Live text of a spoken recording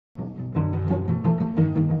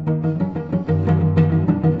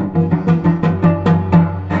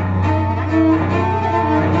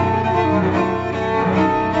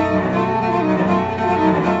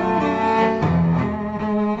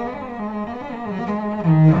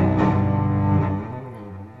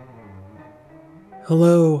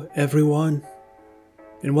Hello, everyone,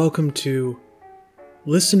 and welcome to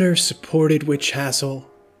listener-supported Witch Hassle,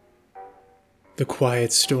 The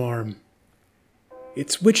Quiet Storm.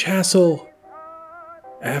 It's Witch Hassle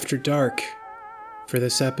After Dark for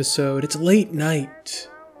this episode. It's late night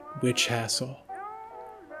Witch Hassle.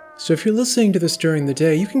 So if you're listening to this during the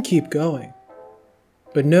day, you can keep going.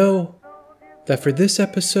 But know that for this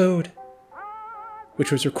episode,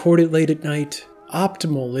 which was recorded late at night,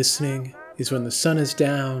 optimal listening is when the sun is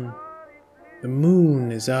down, the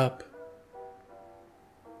moon is up,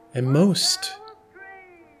 and most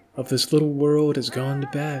of this little world has gone to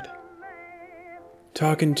bed.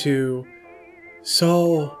 Talking to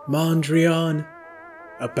Saul Mondrian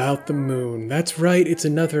about the moon. That's right, it's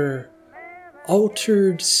another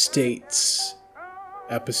Altered States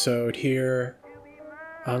episode here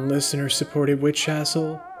on listener-supported Witch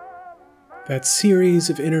Hassle. That series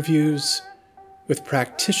of interviews with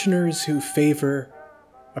practitioners who favor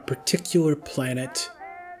a particular planet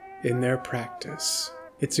in their practice.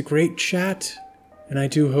 It's a great chat, and I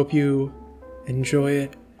do hope you enjoy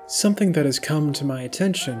it. Something that has come to my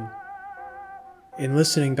attention in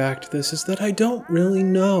listening back to this is that I don't really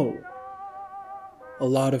know a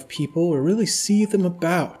lot of people, or really see them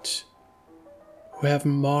about, who have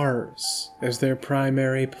Mars as their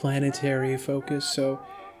primary planetary focus. So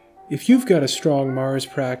if you've got a strong Mars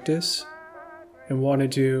practice and want to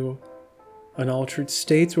do an Altered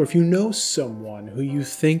States, or if you know someone who you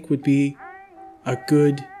think would be a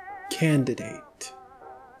good candidate,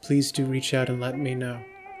 please do reach out and let me know.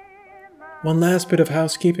 One last bit of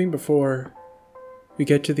housekeeping before we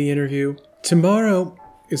get to the interview. Tomorrow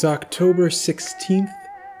is October 16th,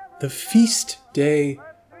 the feast day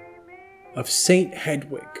of Saint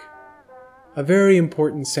Hedwig, a very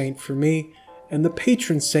important saint for me, and the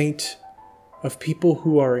patron saint of people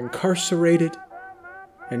who are incarcerated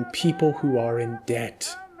and people who are in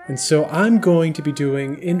debt. And so I'm going to be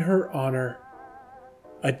doing, in her honor,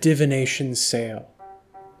 a divination sale.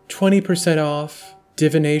 20% off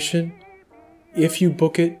divination if you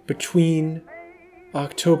book it between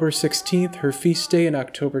October 16th, her feast day, and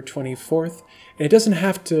October 24th. And it doesn't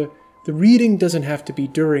have to, the reading doesn't have to be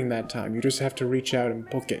during that time. You just have to reach out and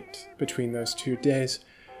book it between those 2 days.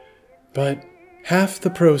 But half the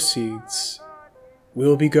proceeds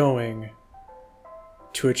will be going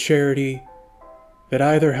to a charity that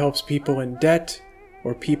either helps people in debt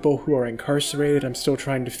or people who are incarcerated. I'm still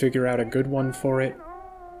trying to figure out a good one for it.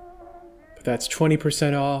 But that's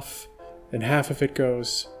 20% off, and half of it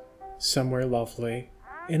goes somewhere lovely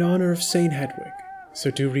in honor of Saint Hedwig. So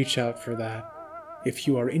do reach out for that if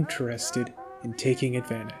you are interested in taking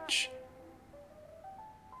advantage.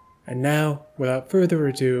 And now, without further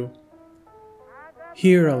ado,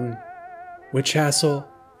 here on Witch Hassle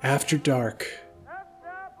After Dark,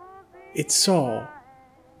 it's Saul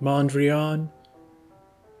Mondrian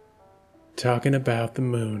talking about the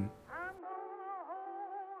moon.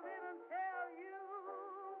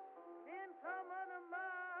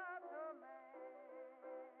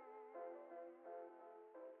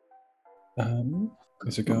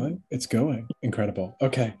 Is it going? It's going. Incredible.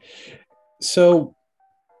 Okay. So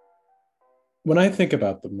when I think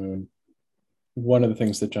about the moon, one of the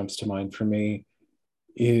things that jumps to mind for me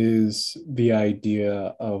is the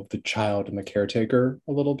idea of the child and the caretaker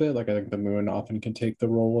a little bit. Like, I think the moon often can take the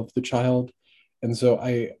role of the child. And so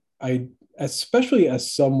I especially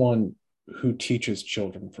as someone who teaches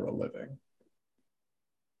children for a living,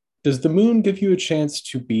 does the moon give you a chance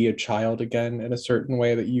to be a child again in a certain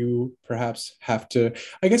way that you perhaps have to?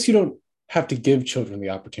 I guess you don't have to give children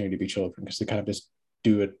the opportunity to be children, because they kind of just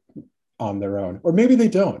do it on their own. Or maybe they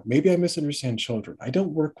don't. Maybe I misunderstand children. I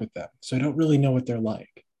don't work with them, so I don't really know what they're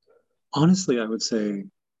like. Honestly, I would say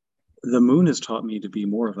the moon has taught me to be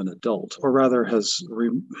more of an adult, or rather has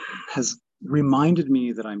reminded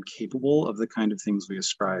me that I'm capable of the kind of things we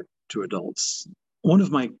ascribe to adults. One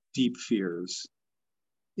of my deep fears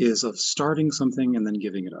is of starting something and then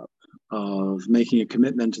giving it up, of making a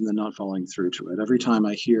commitment and then not following through to it. Every time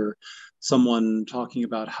I hear someone talking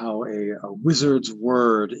about how a wizard's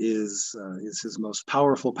word is his most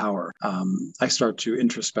powerful power, I start to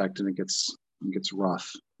introspect, and it gets rough.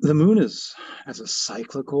 The moon is as a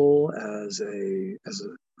cyclical,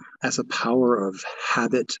 as a power of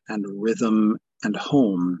habit and rhythm and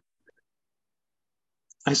home.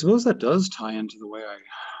 I suppose that does tie into the way I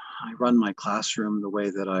run my classroom, the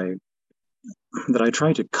way that I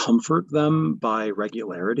try to comfort them by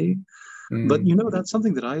regularity. But that's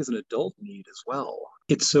something that I as an adult need as well.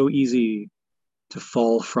 It's so easy to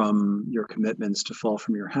fall from your commitments, to fall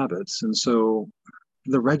from your habits. And so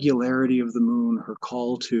the regularity of the moon, her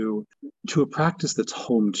call to a practice that's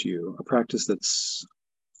home to you, a practice that's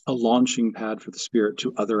a launching pad for the spirit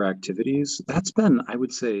to other activities. That's been, I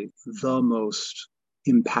would say, the most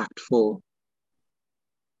impactful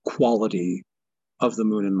quality of the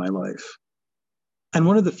moon in my life. And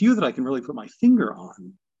one of the few that I can really put my finger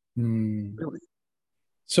on, Hmm. really.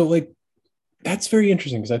 So like that's very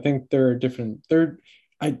interesting because I think there are different there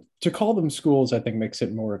I to call them schools I think makes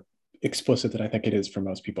it more explicit than I think it is for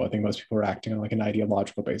most people. I think most people are acting on like an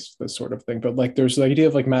ideological basis, this sort of thing. But like there's the idea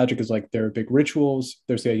of like magic is like there are big rituals.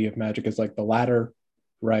 There's the idea of magic as like the ladder,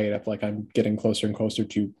 right? Of like I'm getting closer and closer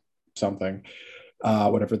to something,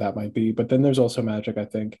 whatever that might be. But then there's also magic, I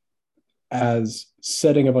think, as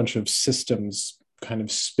setting a bunch of systems kind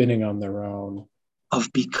of spinning on their own.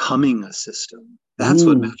 Of becoming a system. That's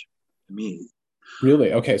what Ooh, magic to me.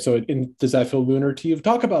 really? Okay, so does that feel lunar to you?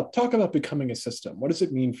 Talk about becoming a system. What does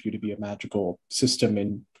it mean for you to be a magical system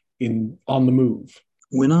in on the move?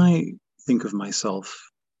 When I think of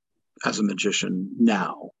myself as a magician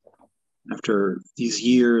now, after these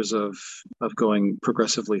years of going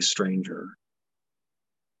progressively stranger,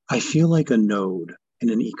 I feel like a node in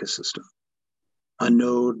an ecosystem, a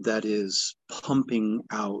node that is pumping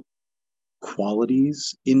out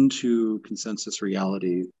qualities into consensus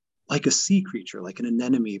reality like a sea creature, like an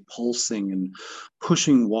anemone pulsing and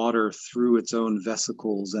pushing water through its own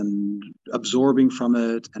vesicles and absorbing from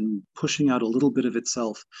it and pushing out a little bit of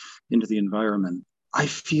itself into the environment. I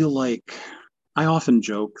feel like I often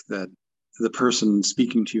joke that the person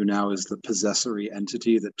speaking to you now is the possessory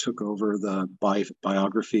entity that took over the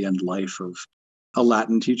biography and life of a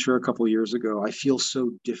Latin teacher a couple years ago. I feel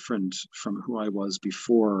so different from who I was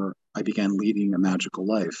before I began leading a magical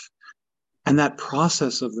life. And that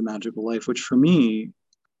process of the magical life, which for me,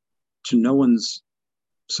 to no one's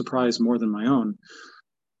surprise more than my own,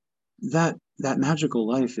 that magical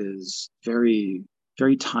life is very,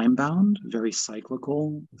 very time bound, very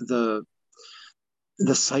cyclical. The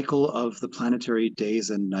cycle of the planetary days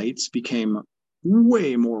and nights became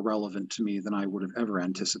way more relevant to me than I would have ever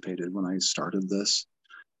anticipated when I started this.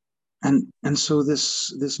 And so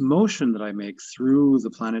this motion that I make through the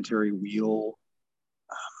planetary wheel,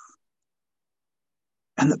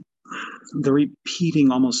 and the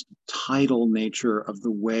repeating, almost tidal nature of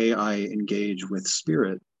the way I engage with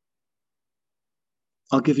spirit.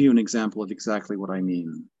 I'll give you an example of exactly what I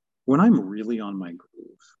mean. When I'm really on my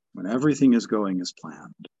groove, when everything is going as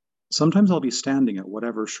planned, sometimes I'll be standing at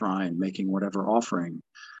whatever shrine, making whatever offering,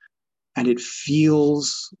 and it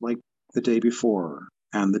feels like the day before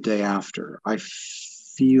and the day after. I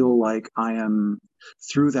feel like I am,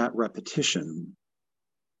 through that repetition,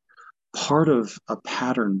 part of a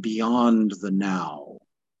pattern beyond the now,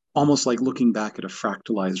 almost like looking back at a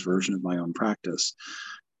fractalized version of my own practice.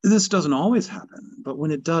 This doesn't always happen, but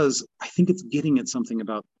when it does, I think it's getting at something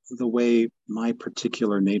about the way my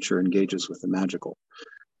particular nature engages with the magical.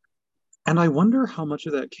 And I wonder how much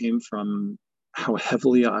of that came from how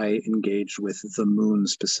heavily I engaged with the moon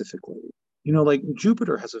specifically. You know, like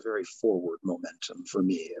Jupiter has a very forward momentum for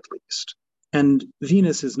me, at least. And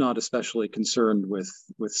Venus is not especially concerned with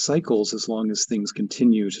cycles as long as things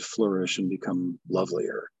continue to flourish and become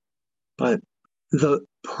lovelier. But the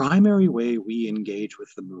primary way we engage with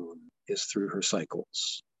the moon is through her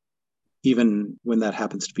cycles, even when that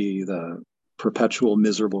happens to be the perpetual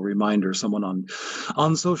miserable reminder, someone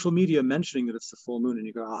on social media mentioning that it's the full moon, and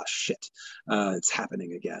you go, oh shit, it's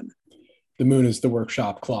happening again. The moon is the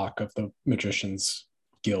workshop clock of the magicians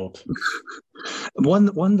guild.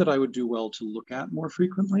 One that I would do well to look at more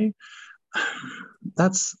frequently.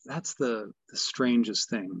 That's the strangest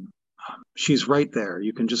thing. She's right there.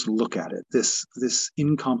 You can just look at it. This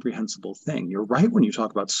incomprehensible thing. You're right when you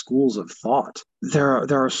talk about schools of thought. There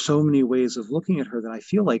are so many ways of looking at her that I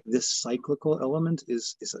feel like this cyclical element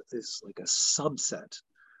is like a subset,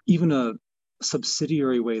 even a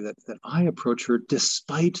subsidiary way that I approach her,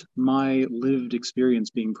 despite my lived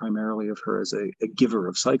experience being primarily of her as a giver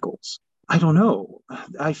of cycles. I don't know.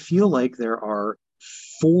 I feel like there are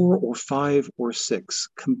four or five or six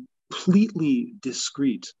completely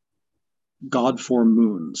discrete God form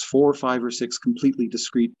moons, four, five, or six completely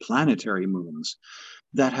discrete planetary moons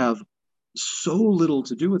that have so little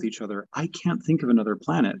to do with each other. I can't think of another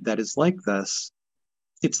planet that is like this.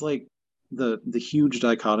 It's like the huge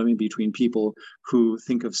dichotomy between people who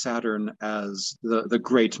think of Saturn as the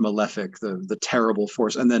great malefic, the terrible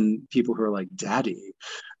force, and then people who are like daddy.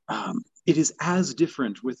 It is as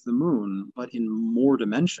different with the moon, but in more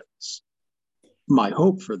dimensions. My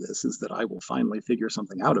hope for this is that I will finally figure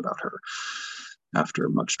something out about her after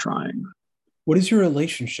much trying. What is your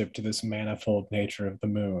relationship to this manifold nature of the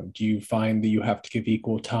moon? Do you find that you have to give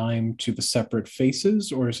equal time to the separate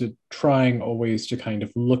faces, or is it trying always to kind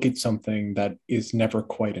of look at something that is never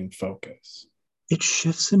quite in focus? It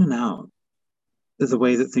shifts in and out the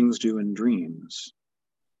way that things do in dreams.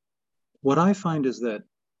 What I find is that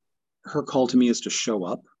her call to me is to show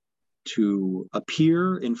up, to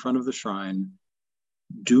appear in front of the shrine,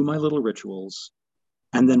 do my little rituals,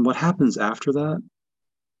 and then what happens after that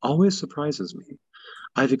always surprises me.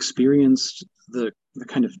 I've experienced the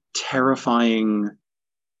kind of terrifying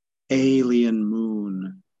alien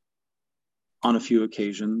moon on a few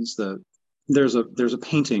occasions. There's a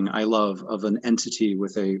painting I love of an entity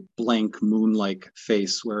with a blank moon-like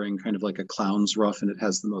face wearing kind of like a clown's ruff, and it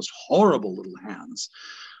has the most horrible little hands.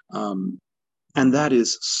 Um, and that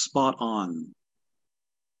is spot on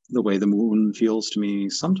the way the moon feels to me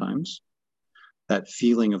sometimes. That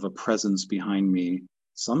feeling of a presence behind me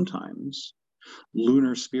sometimes.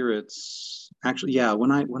 Lunar spirits, actually, yeah,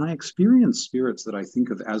 when I experience spirits that I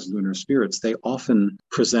think of as lunar spirits, they often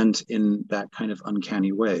present in that kind of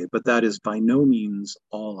uncanny way, but that is by no means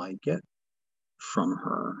all I get from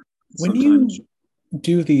her. When Sometimes you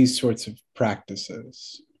do these sorts of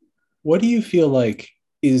practices, what do you feel like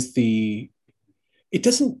is the it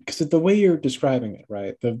doesn't because the way you're describing it,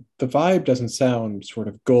 right? The vibe doesn't sound sort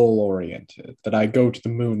of goal oriented that I go to the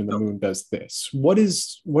moon and the moon does this. What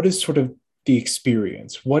is sort of the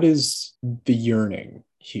experience? What is the yearning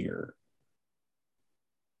here?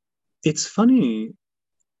 it's funny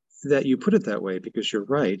that you put it that way because you're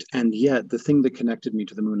right. And yet, the thing that connected me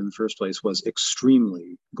to the moon in the first place was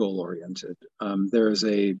extremely goal oriented. There is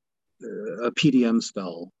a PDM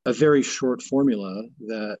spell, a very short formula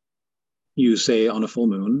that you say on a full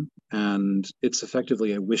moon, and it's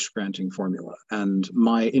effectively a wish granting formula. And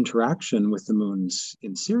my interaction with the moons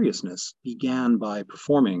in seriousness began by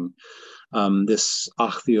performing this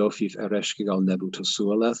Ach Theofif Ereshkigal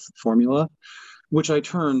Nebutosualeth formula, which I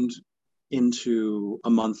turned into a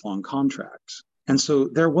month-long contract. And so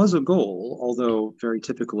there was a goal, although very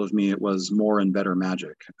typical of me, it was more and better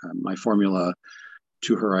magic. My formula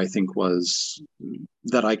to her, I think, was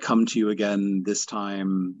that I come to you again, this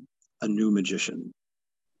time a new magician.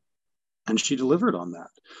 And she delivered on that.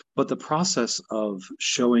 But the process of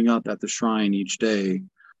showing up at the shrine each day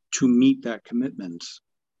to meet that commitment,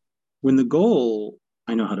 when the goal,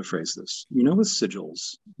 I know how to phrase this, with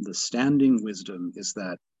sigils, the standing wisdom is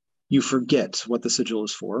that you forget what the sigil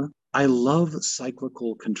is for. I love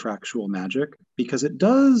cyclical contractual magic because it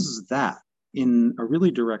does that in a really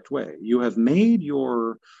direct way. You have made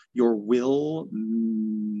your will,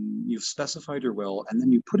 you've specified your will, and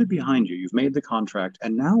then you put it behind you. You've made the contract,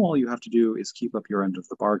 and now all you have to do is keep up your end of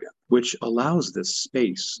the bargain, which allows this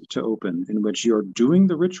space to open in which you're doing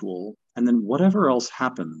the ritual, and then whatever else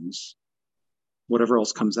happens, whatever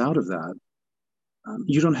else comes out of that,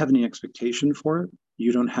 you don't have any expectation for it.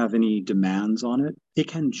 You don't have any demands on it. It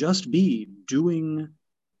can just be doing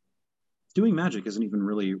magic isn't even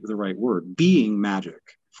really the right word. Being magic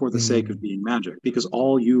for the sake of Mm. being magic, because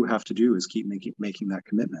all you have to do is keep making that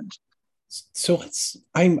commitment. So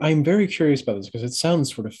I'm very curious about this because it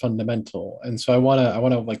sounds sort of fundamental. And so I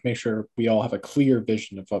wanna like make sure we all have a clear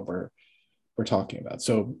vision of what we're talking about.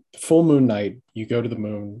 So full moon night, you go to the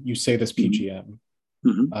moon, you say this Mm-hmm. PGM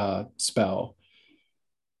Mm-hmm. spell,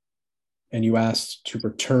 and you ask to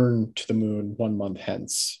return to the moon 1 month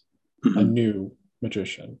hence, a Mm-hmm. new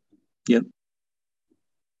magician. Yep.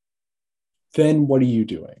 Then what are you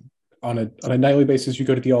doing? On a nightly basis, you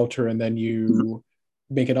go to the altar and then Mm-hmm. you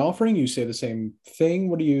make an offering, you say the same thing.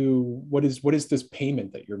 What is this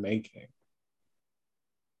payment that you're making?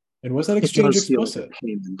 And was that It exchange does feel like explicit? a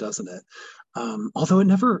payment, doesn't it? Although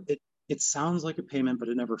it sounds like a payment, but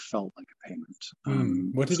it never felt like a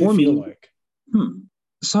payment. What did it For feel me, like? hmm,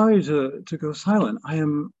 sorry to go silent. I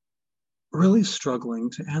am really struggling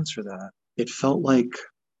to answer that. It felt like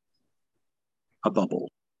a bubble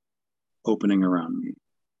opening around me.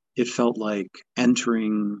 It felt like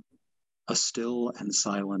entering a still and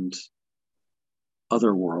silent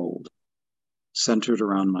other world centered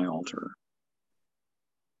around my altar,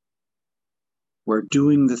 where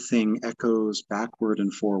doing the thing echoes backward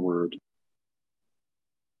and forward.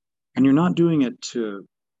 And you're not doing it to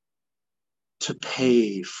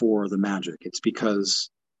pay for the magic. It's because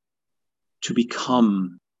to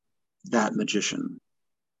become that magician,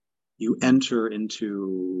 you enter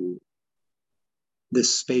into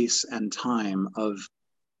this space and time of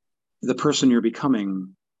the person you're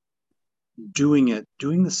becoming doing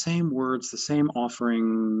the same words, the same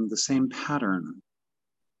offering, the same pattern,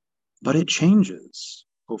 but it changes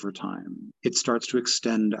over time. It starts to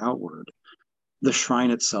extend outward. The shrine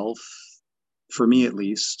itself for me at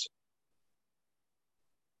least,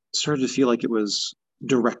 started to feel like it was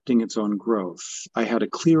directing its own growth. I had a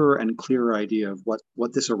clearer and clearer idea of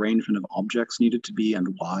what this arrangement of objects needed to be and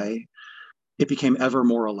why. It became ever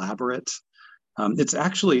more elaborate. It's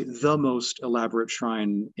actually the most elaborate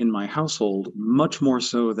shrine in my household, much more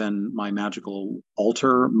so than my magical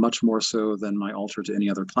altar, much more so than my altar to any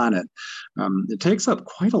other planet. It takes up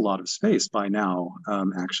quite a lot of space by now,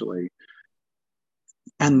 actually.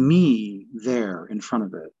 And me there in front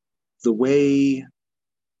of it, the way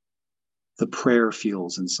the prayer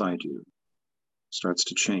feels inside you starts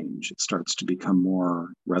to change. It starts to become more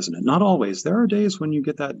resonant. Not always. There are days when you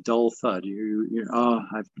get that dull thud.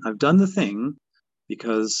 I've done the thing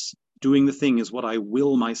because doing the thing is what I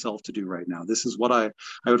will myself to do right now. This is what I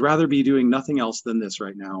would rather be doing nothing else than this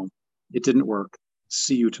right now. It didn't work.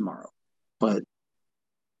 See you tomorrow. But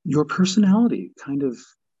your personality kind of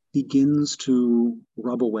begins to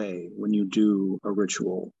rub away when you do a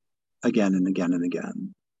ritual again and again and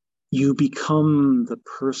again. You become the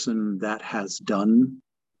person that has done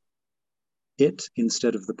it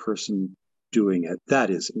instead of the person doing it. That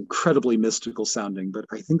is incredibly mystical sounding, but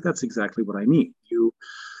I think that's exactly what I mean.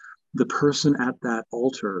 The person at that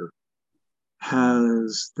altar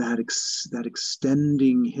has that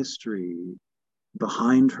extending history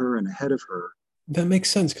behind her and ahead of her. That makes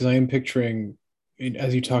sense because I am picturing,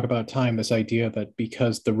 as you talk about time, this idea that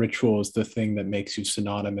because the ritual is the thing that makes you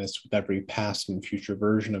synonymous with every past and future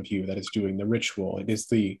version of you that is doing the ritual, it is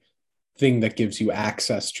the thing that gives you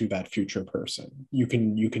access to that future person. You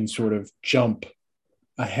can sort of jump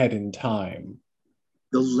ahead in time.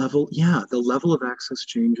 The level of access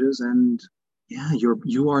changes, and yeah,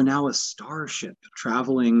 you are now a starship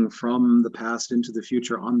traveling from the past into the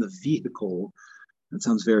future on the vehicle. That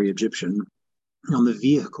sounds very Egyptian. On the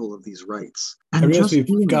vehicle of these rites. I And realize just we've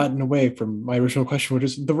doing, gotten away from my original question, which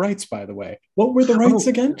is the rights, by the way. What were the rights oh,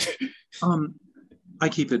 again? um, I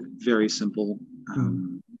keep it very simple.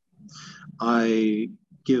 Mm. I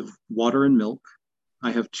give water and milk.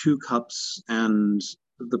 I have 2 cups, and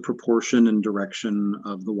the proportion and direction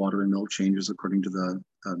of the water and milk changes according to the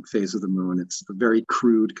phase of the moon. It's a very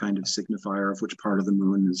crude kind of signifier of which part of the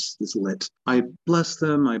moon is lit. I bless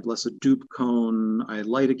them. I bless a dupe cone. I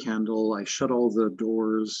light a candle. I shut all the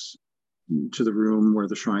doors to the room where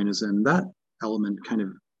the shrine is in. That element kind of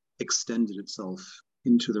extended itself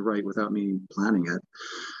into the rite without me planning it.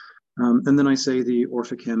 And then I say the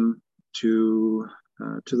Orphic hymn to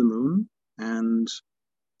the moon, and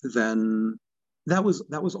then that was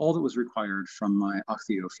all that was required from my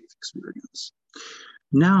Acthiophic experience.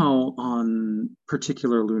 Now, on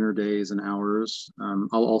particular lunar days and hours,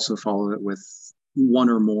 I'll also follow it with one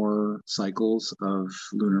or more cycles of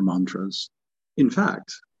lunar mantras. In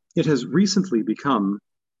fact, it has recently become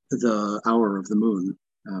the hour of the moon,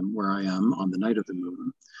 where I am on the night of the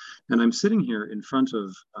moon. And I'm sitting here in front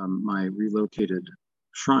of my relocated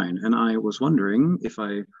shrine, and I was wondering if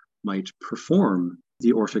I might perform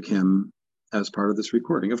the Orphic hymn as part of this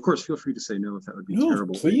recording. Of course, feel free to say no if that would be a No,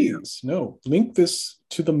 terrible idea. please, no. Link this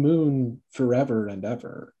to the moon forever and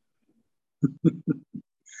ever.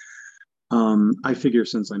 I figure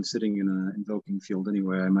since I'm sitting in an invoking field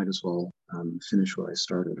anyway, I might as well finish what I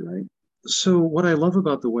started, right? So, what I love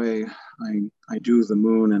about the way I do the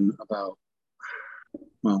moon and about,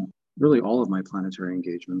 well, really all of my planetary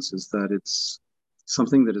engagements is that it's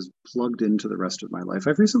something that is plugged into the rest of my life.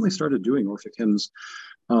 I've recently started doing Orphic hymns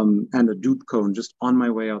and a dupe cone just on my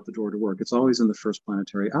way out the door to work. It's always in the first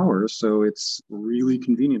planetary hour, so it's really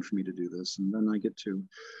convenient for me to do this. And then I get to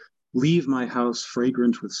leave my house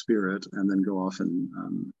fragrant with spirit and then go off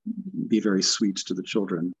and be very sweet to the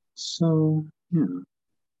children. So, yeah.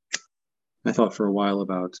 I thought for a while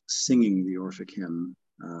about singing the Orphic hymn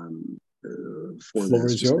for Floor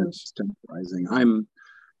this, is just yours. extemporizing.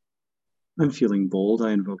 I'm feeling bold.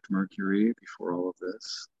 I invoked Mercury before all of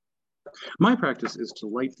this. My practice is to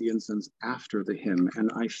light the incense after the hymn, and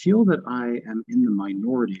I feel that I am in the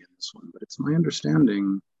minority in this one, but it's my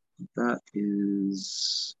understanding that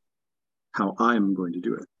is how I'm going to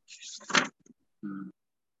do it.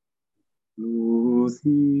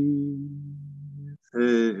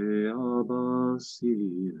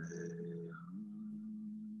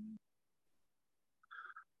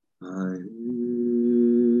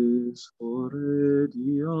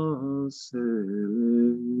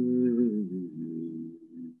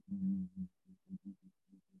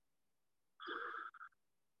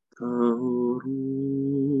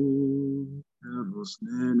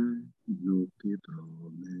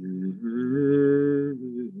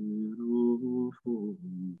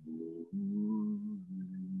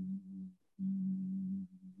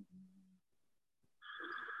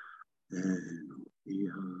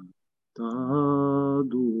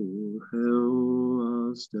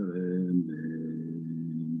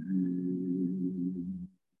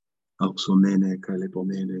 Auxomene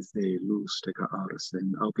calepomene the lus teca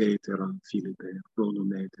arsen, augetera Philippe,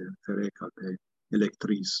 pronomete, ferecape,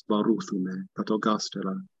 electris, varuthume,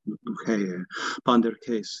 patogastera, duchee,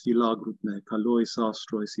 panderces, philagrutme, calois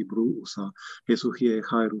astrois ibruusa, Jesuchie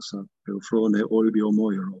chairusa, eufrone olbio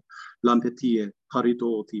moiro, lampetie,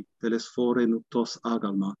 paridoti, telesfore nuptos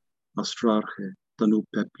agalma, astrarche,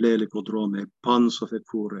 danupe plelicodrome, pansofe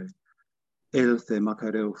cure, elthe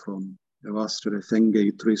macareufron, evastere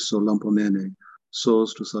fenge trisso lampomene,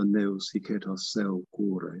 sostus anneus hicetas seu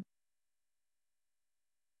cure.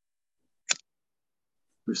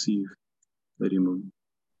 Receive, Lady Moon,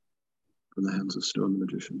 from the hands of Stone the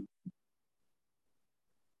Magician.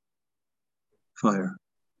 Fire,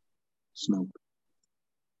 smoke,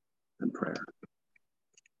 and prayer.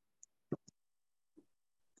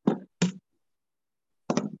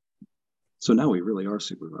 So now we really are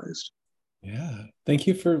supervised. Yeah. Thank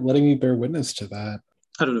you for letting me bear witness to that.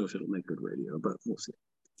 I don't know if it'll make good radio, but we'll see.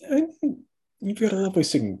 You've got a lovely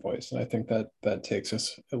singing voice, and I think that takes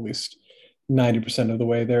us at least 90% of the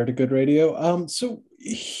way there to good radio. So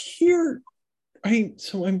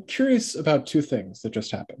I'm curious about two things that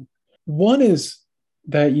just happened. One is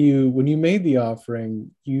that when you made the offering,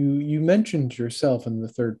 you mentioned yourself in the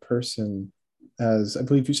third person as, I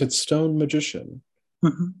believe you said, Stone Magician.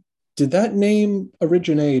 Mm-hmm. Did that name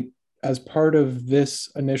originate as part of this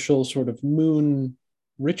initial sort of moon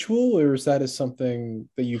ritual, or is that as something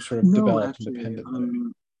that you've sort of developed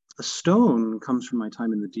independently? A stone comes from my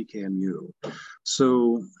time in the DKMU.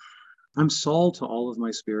 So I'm Saul to all of my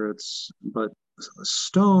spirits, but a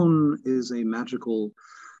stone is a magical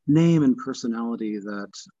name and personality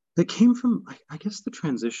that came from, I guess, the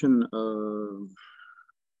transition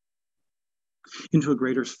into a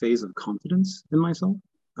greater phase of confidence in myself.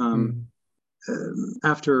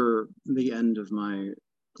 After the end of my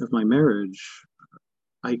marriage,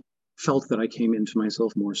 I felt that I came into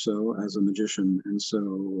myself more so as a magician, and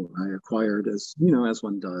so I acquired, as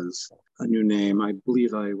one does, a new name. I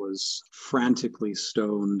believe I was frantically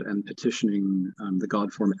stoned and petitioning the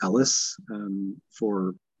god form Ellis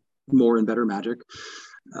for more and better magic,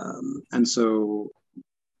 and so.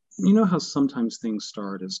 You know how sometimes things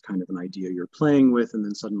start as kind of an idea you're playing with, and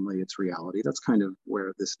then suddenly it's reality. That's kind of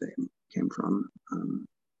where this name came from.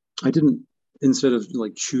 I didn't, instead of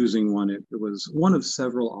like choosing one, it was one of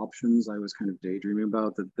several options I was kind of daydreaming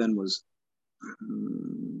about that then was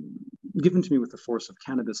given to me with the force of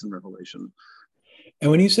cannabis and revelation.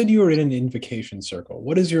 And when you said you were in an invocation circle,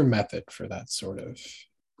 what is your method for that sort of?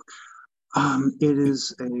 It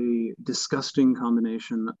is a disgusting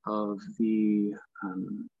combination of the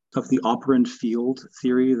operant field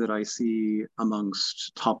theory that I see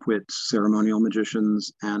amongst top-wit ceremonial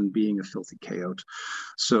magicians and being a filthy chaot.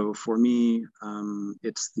 So for me,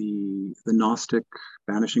 it's the Gnostic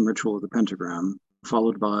banishing ritual of the pentagram,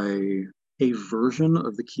 followed by a version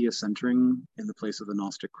of the Kia centering in the place of the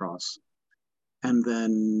Gnostic cross, and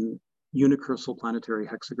then unicursal planetary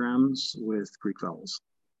hexagrams with Greek vowels.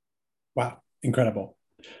 Wow, incredible.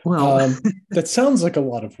 Well, that sounds like a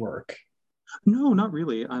lot of work. No, not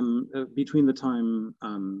really. I'm between the time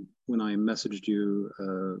when I messaged you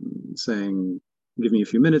saying, give me a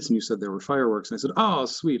few minutes, and you said there were fireworks, and I said, oh,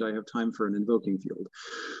 sweet, I have time for an invoking field.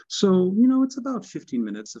 So, it's about 15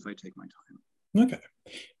 minutes if I take my time. Okay.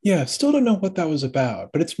 Yeah, still don't know what that was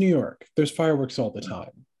about, but it's New York. There's fireworks all the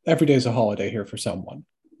time. Every day's a holiday here for someone.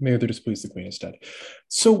 Maybe they're just pleased the Queen is dead.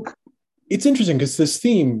 So it's interesting because this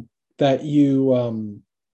theme that you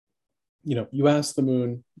asked the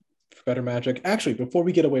moon for better magic. Actually, before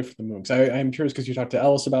we get away from the moon, because I'm curious because you talked to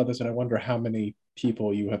Ellis about this, and I wonder how many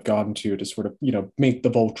people you have gotten to sort of, make the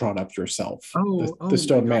Voltron up yourself, the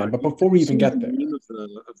Stone Man. But before we even get there,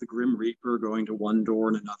 of the Grim Reaper going to one door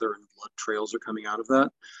and another, and blood trails are coming out of that.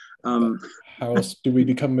 How else do we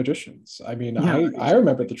become magicians? I mean, yeah, I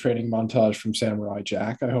remember the training montage from Samurai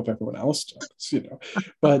Jack. I hope everyone else does,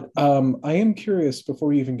 But I am curious before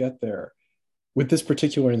we even get there, with this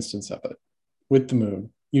particular instance of it, with the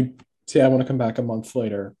moon, you say, I want to come back a month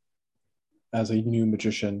later as a new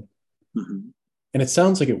magician. Mm-hmm. And it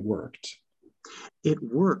sounds like it worked. It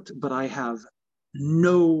worked, but I have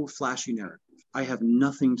no flashy narrative. I have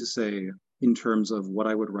nothing to say in terms of what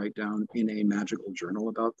I would write down in a magical journal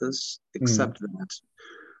about this, except that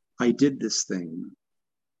I did this thing.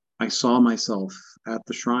 I saw myself at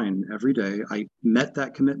the shrine every day. I met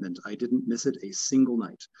that commitment. I didn't miss it a single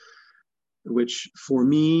night, which for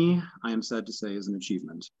me, I am sad to say, is an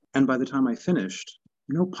achievement. And by the time I finished,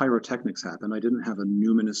 no pyrotechnics happened. I didn't have a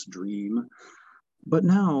numinous dream. But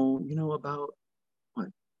now, about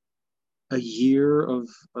a year of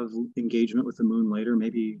engagement with the moon later,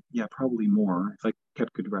 maybe, yeah, probably more. If I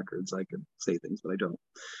kept good records, I could say things, but I don't.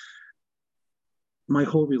 My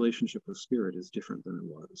whole relationship with spirit is different than it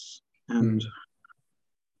was. And Mm.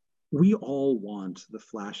 we all want the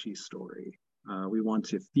flashy story. We want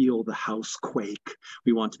to feel the house quake.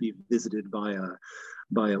 We want to be visited by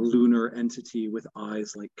a lunar entity with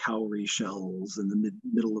eyes like cowrie shells in the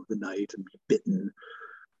middle of the night and be bitten.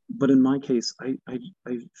 But in my case, I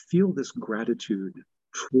feel this gratitude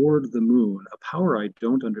toward the moon, a power I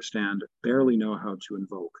don't understand, barely know how to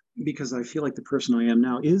invoke, because I feel like the person I am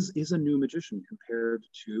now is a new magician compared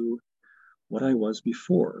to what I was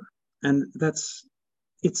before. And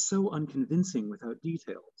it's so unconvincing without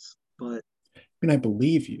details, but And I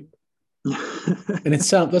believe you. And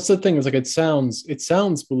that's the thing, is like it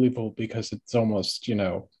sounds believable because it's almost,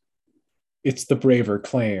 it's the braver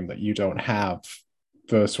claim that you don't have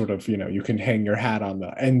the sort of, you can hang your hat on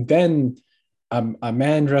that. And then a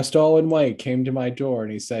man dressed all in white came to my door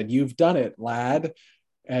and he said, "You've done it, lad."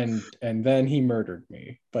 And then he murdered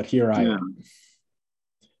me. But here I yeah, am.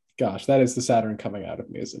 Gosh, that is the Saturn coming out of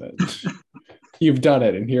me, isn't it? You've done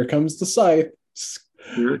it, and here comes the scythe.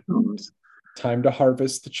 here it comes. Time to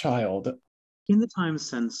harvest the child. In the time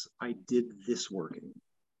since I did this working,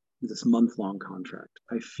 this month-long contract,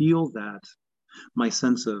 I feel that my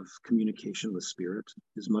sense of communication with spirit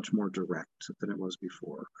is much more direct than it was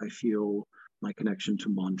before. I feel my connection to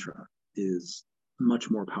mantra is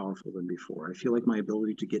much more powerful than before. I feel like my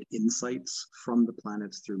ability to get insights from the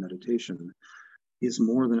planets through meditation is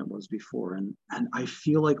more than it was before. And I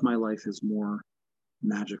feel like my life is more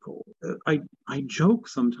magical. I joke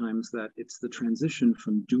sometimes that it's the transition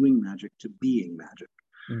from doing magic to being magic,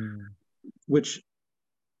 Mm. which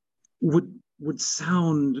would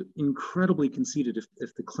sound incredibly conceited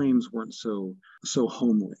if the claims weren't so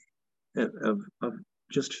homely, of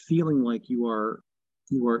just feeling like you are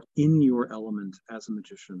in your element as a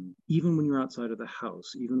magician, even when you're outside of the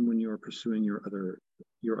house, even when you're pursuing your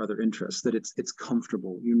other interests, that it's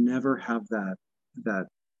comfortable. You never have that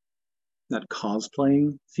that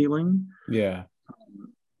cosplaying feeling, Yeah.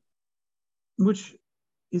 which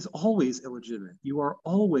is always illegitimate. You are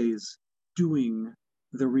always doing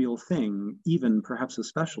the real thing, even perhaps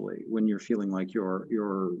especially when you're feeling like you're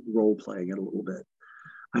role playing it a little bit.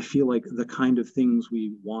 I feel like the kind of things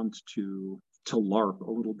we want to LARP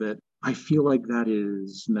a little bit, I feel like that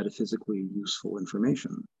is metaphysically useful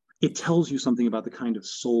information. It tells you something about the kind of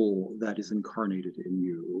soul that is incarnated in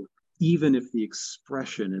you, even if the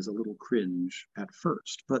expression is a little cringe at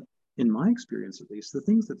first. But in my experience, at least, the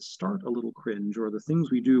things that start a little cringe, or the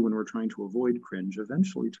things we do when we're trying to avoid cringe,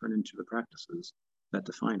 eventually turn into the practices that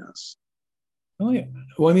define us. Oh yeah.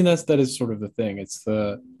 Well, I mean, that is sort of the thing. It's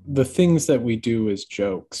the things that we do as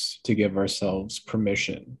jokes to give ourselves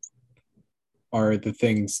permission are the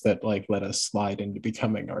things that like let us slide into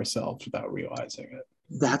becoming ourselves without realizing it.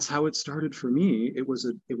 That's how it started for me. It was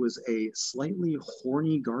a slightly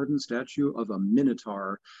horny garden statue of a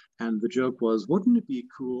minotaur, and the joke was, wouldn't it be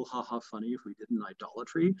cool, haha, funny if we did an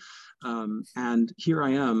idolatry? And here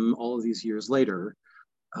I am, all of these years later,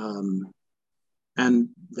 um, and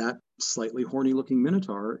that slightly horny looking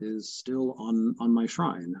minotaur is still on my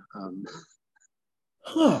shrine.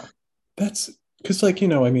 Huh. That's because, like,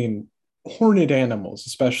 I mean, horned animals,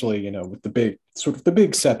 especially, with the big sort of the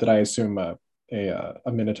big set that I assume a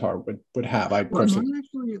minotaur would have. I Well, not personally.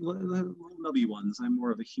 actually little nubby ones. I'm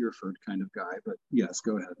more of a Hereford kind of guy, but yes,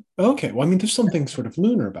 go ahead. Okay, well, I mean, there's something sort of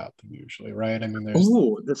lunar about them usually, right? I mean, there's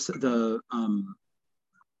Oh, this the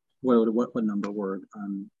what number word?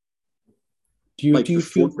 do Like the you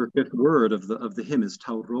feel fourth or fifth word of the hymn is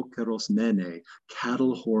Taurokeros Mene,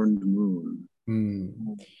 cattle horned moon. hmm,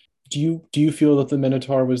 do you feel that the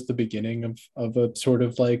Minotaur was the beginning of a sort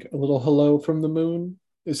of like a little hello from the moon?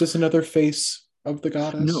 Is this another face of the No,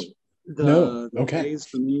 goddess? No. the Okay. ways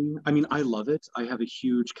for me. I mean, I love it. I have a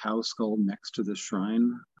huge cow skull next to the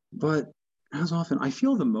shrine, but as often, I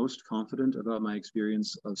feel the most confident about my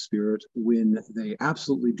experience of spirit when they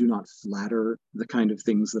absolutely do not flatter the kind of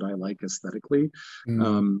things that I like aesthetically.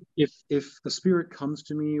 Hmm. If a spirit comes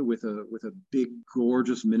to me with a big,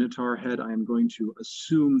 gorgeous minotaur head, I am going to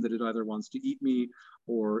assume that it either wants to eat me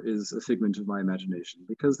or is a figment of my imagination,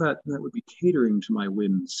 because that would be catering to my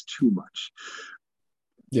whims too much.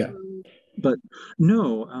 Yeah. But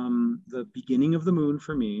no, the beginning of the moon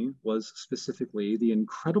for me was specifically the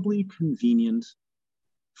incredibly convenient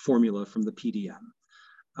formula from the PDM.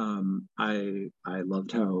 I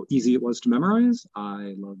loved how easy it was to memorize.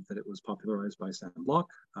 I loved that it was popularized by Sam Block.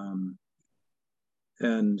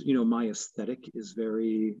 And my aesthetic is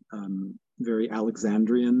very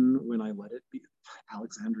Alexandrian when I let it be.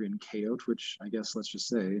 Alexandrian chaos, which I guess, let's just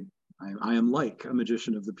say, I am like a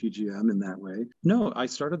magician of the PGM in that way. No, I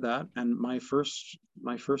started that, and my first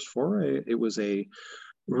foray, it was a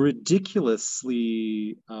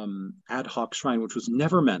ridiculously ad hoc shrine, which was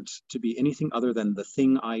never meant to be anything other than the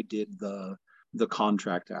thing I did the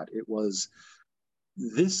contract at. It was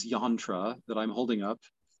this yantra that I'm holding up,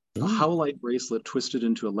 a Ooh. howlite bracelet twisted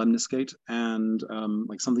into a lemniscate, and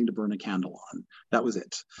like something to burn a candle on. That was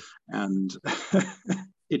it. And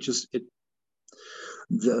it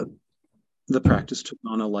the the practice took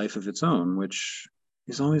on a life of its own, which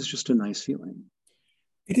is always just a nice feeling.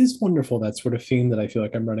 It is wonderful, that sort of theme that I feel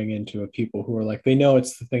like I'm running into, of people who are like, they know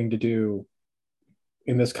it's the thing to do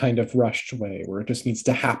in this kind of rushed way where it just needs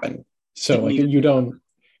to happen. So It like needed. you don't,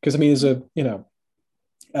 because I mean, as a,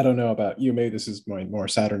 I don't know about you, maybe this is my more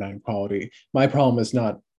Saturnine quality. My problem is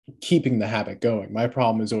not keeping the habit going. My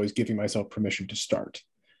problem is always giving myself permission to start.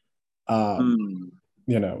 Um,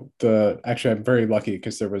 Mm. the actually I'm very lucky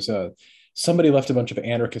because there was a somebody left a bunch of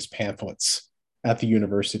anarchist pamphlets at the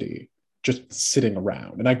university just sitting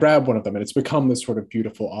around, and I grabbed one of them, and it's become this sort of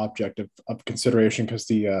beautiful object of consideration because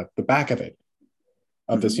the back of it,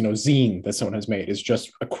 of this Mhm. zine that someone has made, is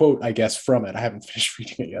just a quote, I guess, from it. I haven't finished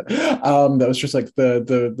reading it yet. That was just like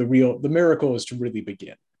the miracle is to really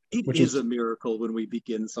begin, It which is is a miracle when we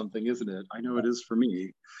begin something, isn't it? I know it is for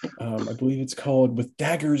me. I believe it's called With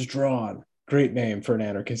Daggers Drawn. Great name for an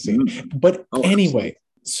anarchist scene. Mm. But Oh, absolutely. anyway,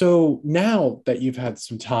 so now that you've had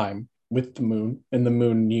some time with the moon, and the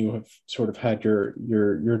moon, you have sort of had your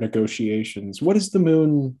negotiations. What does the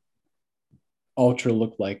moon altar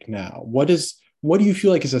look like now? What do you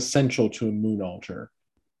feel like is essential to a moon altar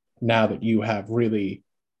now that you have really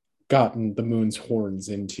gotten the moon's horns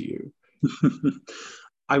into you?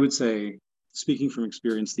 I would say, speaking from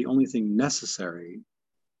experience, the only thing necessary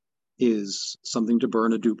is something to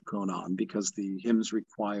burn a dupe cone on because the hymns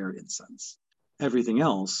require incense. Everything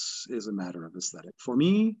else is a matter of aesthetic. For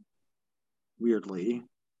me, weirdly,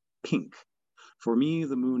 pink. For me,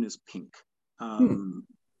 the moon is pink. Hmm. Um,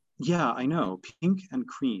 yeah, I know, pink and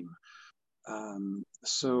cream.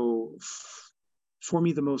 So for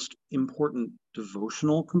me, the most important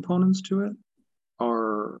devotional components to it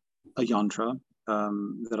are a yantra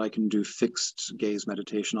that I can do fixed gaze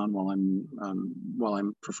meditation on while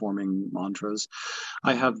I'm performing mantras.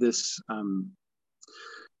 I have this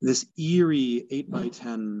eerie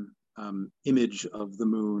 8x10 image of the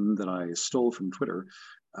moon that I stole from Twitter.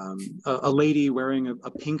 A lady wearing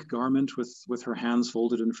a pink garment with her hands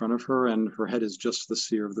folded in front of her, and her head is just the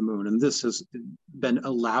sphere of the moon. And this has been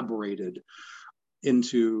elaborated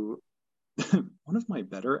into one of my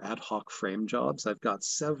better ad hoc frame jobs. I've got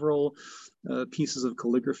several pieces of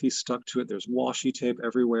calligraphy stuck to it. There's washi tape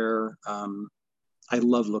everywhere. I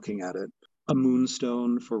love looking at it. A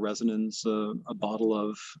moonstone for resonance, a bottle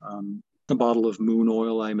of moon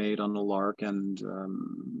oil I made on a lark, and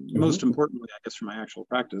most Ooh. importantly, I guess for my actual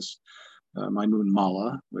practice, my moon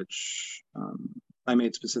mala, which I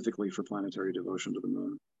made specifically for planetary devotion to the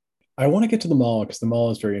moon. I want to get to the mall because the mall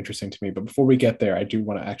is very interesting to me. But before we get there, I do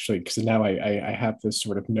want to actually, because now I have this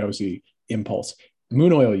sort of nosy impulse.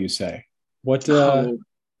 Moon oil, you say? What uh, Oh,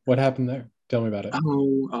 what happened there? Tell me about it.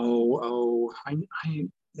 oh! I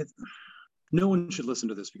it, no one should listen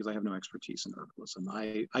to this because I have no expertise in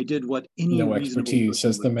herbalism. I did what any No reasonable expertise,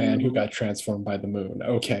 person says the would man who do. got transformed by the moon.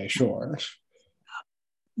 Okay, sure.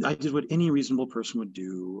 I did what any reasonable person would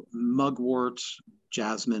do: mugwort,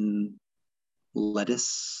 jasmine,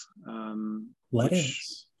 lettuce, which,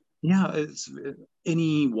 Lettuce. yeah,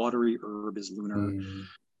 any watery herb is lunar. Mm.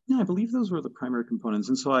 Yeah, I believe those were the primary components,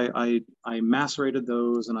 and so I macerated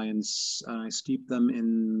those, and I steeped them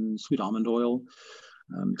in sweet almond oil,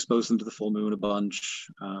 exposed them to the full moon a bunch,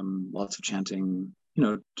 lots of chanting,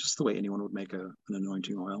 just the way anyone would make an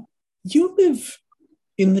anointing oil. You live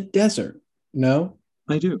in the desert, no?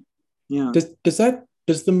 I do. Yeah.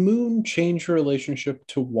 Does the moon change your relationship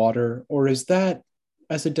to water, or is that,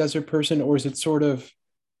 as a desert person, or is it sort of,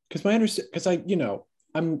 because my understand, because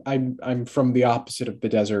I'm from the opposite of the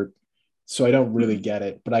desert, so I don't really Mhm. get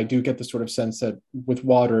it, but I do get the sort of sense that with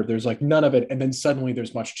water there's like none of it, and then suddenly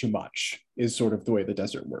there's much too much, is sort of the way the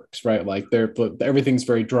desert works, right? Like there, everything's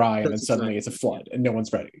very dry, and then That's suddenly it's a exactly, yeah. flood and no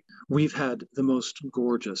one's ready. We've had the most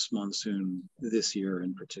gorgeous monsoon this year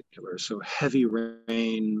in particular. So heavy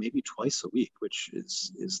rain, maybe twice a week, which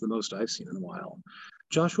is the most I've seen in a while.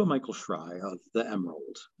 Joshua Michael Fry of The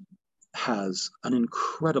Emerald has an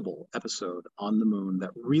incredible episode on the moon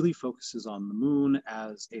that really focuses on the moon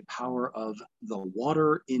as a power of the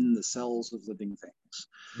water in the cells of living things.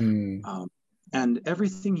 Mm. Um, And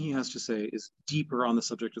everything he has to say is deeper on the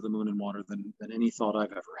subject of the moon and water than any thought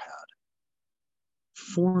I've ever had.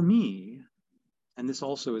 For me, and this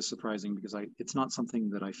also is surprising because it's not something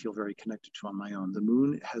that I feel very connected to on my own. The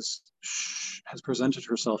moon has presented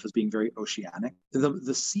herself as being very oceanic.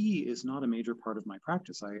 The sea is not a major part of my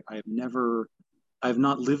practice. I have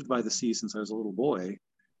not lived by the sea since I was a little boy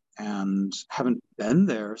and haven't been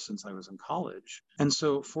there since I was in college. And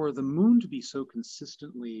so for the moon to be so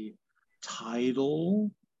consistently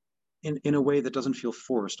tidal in a way that doesn't feel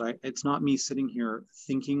forced. It's not me sitting here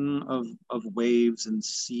thinking of waves and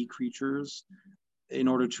sea creatures in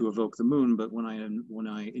order to evoke the moon, but when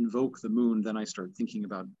I invoke the moon, then I start thinking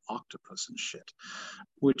about octopus and shit,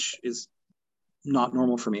 which is not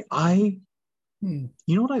normal for me. You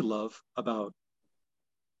know what I love about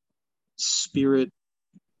spirit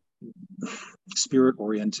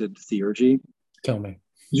oriented theurgy? Tell me.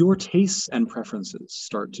 Your tastes and preferences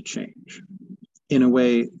start to change in a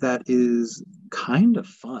way that is kind of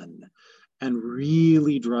fun and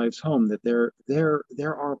really drives home that there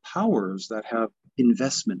are powers that have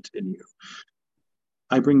investment in you.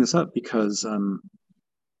 I bring this up because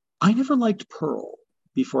I never liked Pearl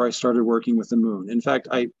before I started working with the moon. In fact,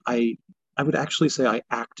 I would actually say I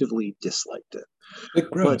actively disliked it. It's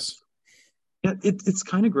gross. But it's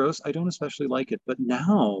kind of gross. I don't especially like it. But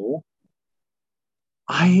now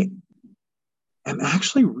I am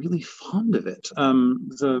actually really fond of it.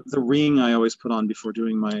 The ring I always put on before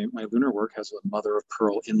doing my lunar work has a mother of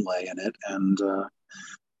pearl inlay in it, and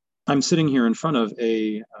I'm sitting here in front of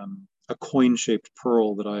a coin-shaped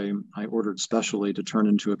pearl that I ordered specially to turn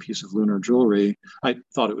into a piece of lunar jewelry. I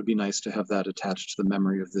thought it would be nice to have that attached to the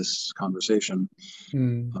memory of this conversation.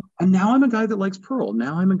 And now I'm a guy that likes pearl.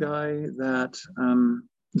 Now I'm a guy that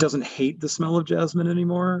doesn't hate the smell of jasmine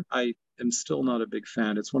anymore. I am still not a big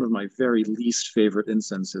fan. It's one of my very least favorite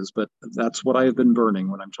incenses, but that's what I have been burning.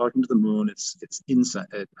 When I'm talking to the moon, it's incense.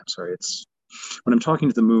 It's when I'm talking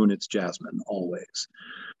to the moon, it's jasmine always.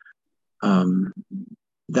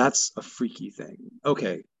 That's a freaky thing.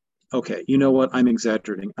 Okay. You know what? I'm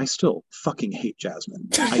exaggerating. I still fucking hate jasmine.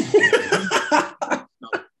 The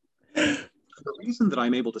reason that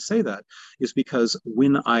I'm able to say that is because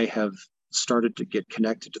when I have started to get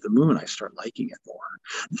connected to the moon, I start liking it more.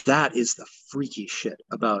 That is the freaky shit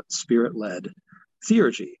about spirit-led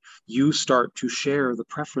theurgy. You start to share the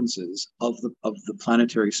preferences of the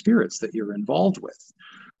planetary spirits that you're involved with.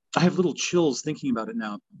 I have little chills thinking about it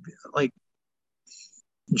now. Like,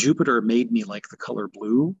 Jupiter made me like the color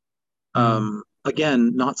blue.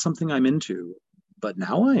 Again, not something I'm into, but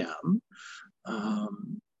now I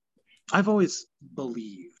am. I've always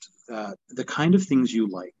believed that the kind of things you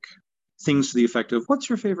like, things to the effect of, what's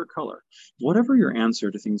your favorite color? Whatever your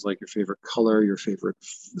answer to things like your favorite color, your favorite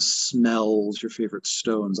smells, your favorite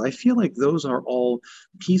stones, I feel like those are all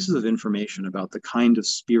pieces of information about the kind of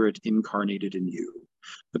spirit incarnated in you.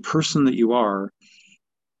 The person that you are.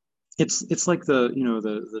 It's like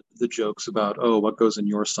the jokes about, oh, what goes in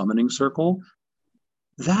your summoning circle,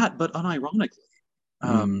 that, but unironically.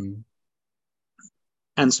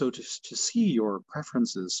 And so to see your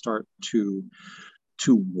preferences start to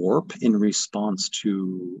warp in response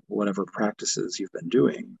to whatever practices you've been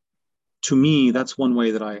doing, to me, that's one way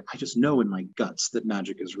that I just know in my guts that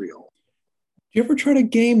magic is real. Do you ever try to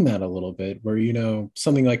game that a little bit, where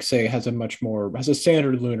something like, say, has a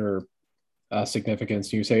standard lunar significance,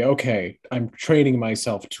 and you say, okay, I'm training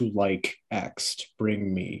myself to like X to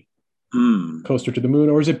bring me closer to the moon?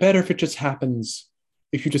 Or is it better if it just happens,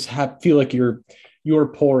 if you just feel like you're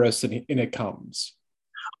porous and it comes?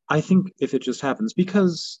 I think if it just happens,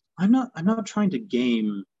 because I'm not trying to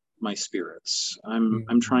game my spirits.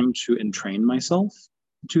 I'm trying to entrain myself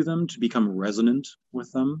to them, to become resonant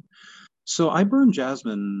with them. So I burn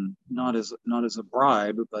jasmine not as a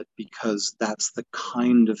bribe, but because that's the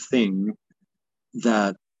kind of thing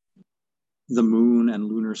that the moon and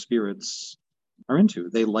lunar spirits are into.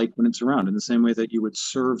 They like when it's around, in the same way that you would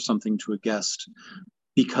serve something to a guest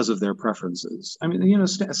because of their preferences. I mean,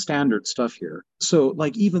 standard stuff here. So,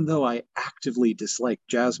 like, even though I actively dislike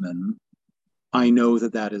jasmine, I know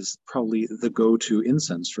that is probably the go-to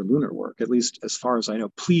incense for lunar work, at least as far as I know.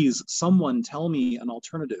 Please, someone tell me an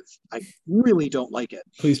alternative. I really don't like it.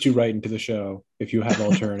 Please do write into the show if you have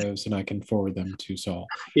alternatives, and I can forward them to Saul.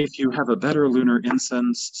 If you have a better lunar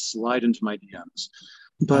incense, slide into my DMs.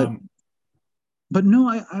 But no,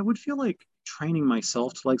 I would feel like training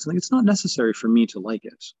myself to like something. It's not necessary for me to like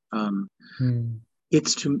it. I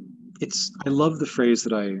love the phrase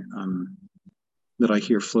that I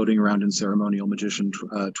hear floating around in ceremonial magician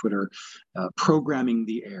Twitter, programming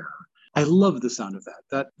the air. I love the sound of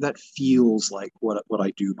that. That feels like what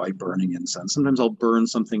I do by burning incense. Sometimes I'll burn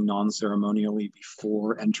something non-ceremonially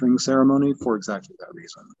before entering ceremony for exactly that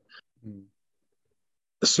reason. Mm.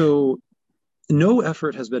 So no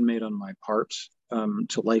effort has been made on my part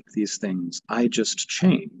to like these things. I just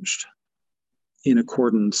changed in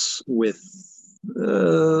accordance with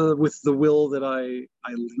the will that I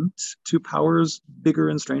linked to powers bigger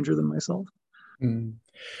and stranger than myself. Mm.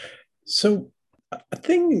 So, a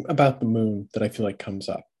thing about the moon that I feel like comes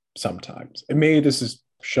up sometimes, and maybe this is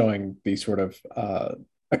showing the sort of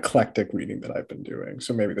eclectic reading that I've been doing.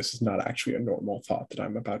 So maybe this is not actually a normal thought that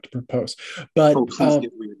I'm about to propose, Oh, but please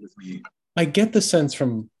get weird with me. I get the sense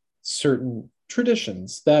from certain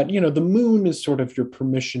traditions that, the moon is sort of your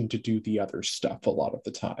permission to do the other stuff a lot of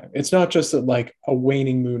the time. It's not just that like a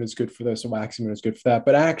waning moon is good for this, a waxing moon is good for that,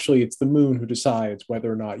 but actually it's the moon who decides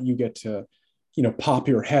whether or not you get to, pop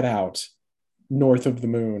your head out north of the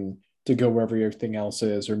moon to go wherever everything else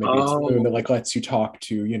is, or maybe it's the moon that Oh, like lets you talk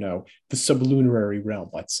to, the sublunary realm,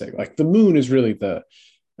 let's say. Like the moon is really the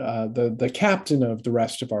captain of the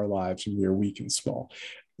rest of our lives when we are weak and small.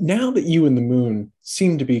 Now that you and the moon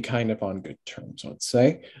seem to be kind of on good terms, let's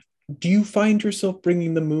say, do you find yourself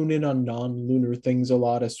bringing the moon in on non-lunar things a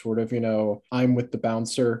lot as sort of, I'm with the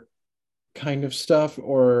bouncer kind of stuff,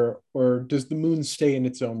 or does the moon stay in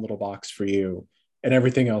its own little box for you and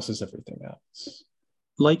everything else is everything else?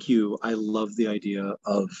 like you, I love the idea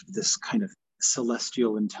of this kind of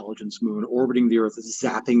celestial intelligence moon orbiting the Earth,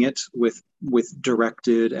 zapping it with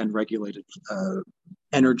directed and regulated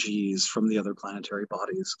energies from the other planetary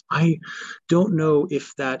bodies. I don't know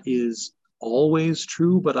if that is always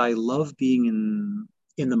true, but I love being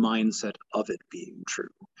in the mindset of it being true.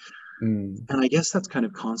 Mm, And I guess that's kind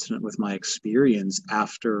of consonant with my experience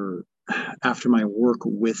after my work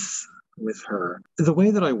with her. The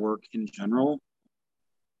way that I work in general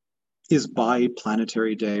is by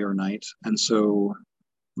planetary day or night. And so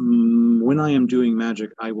when I am doing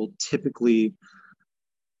magic, I will typically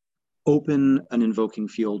open an invoking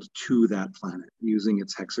field to that planet using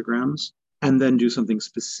its hexagrams and then do something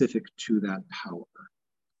specific to that power.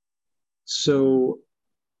 So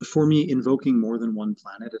for me, invoking more than one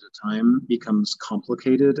planet at a time becomes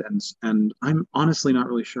complicated, and I'm honestly not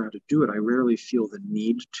really sure how to do it. I rarely feel the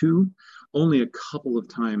need to. Only a couple of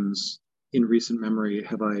times in recent memory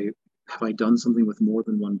have I done something with more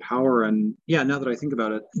than one power. And yeah, now that I think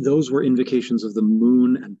about it, those were invocations of the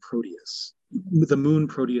moon and Proteus, the moon,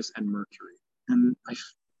 Proteus, and Mercury. And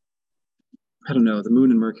I don't know, the moon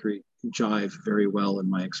and Mercury jive very well in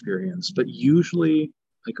my experience, but usually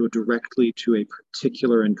I go directly to a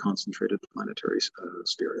particular and concentrated planetary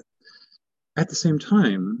spirit. At the same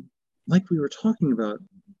time, like we were talking about,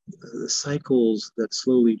 the cycles that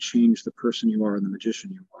slowly change the person you are and the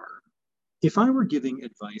magician you are. If I were giving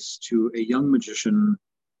advice to a young magician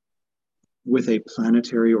with a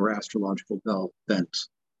planetary or astrological bent,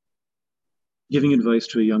 giving advice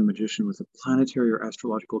to a young magician with a planetary or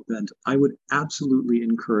astrological bent, I would absolutely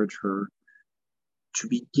encourage her to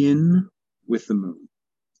begin with the moon.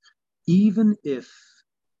 Even if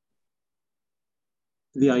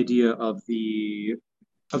the idea of the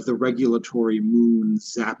regulatory moon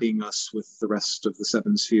zapping us with the rest of the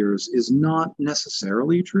seven spheres is not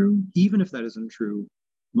necessarily true, even if that isn't true,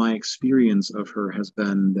 my experience of her has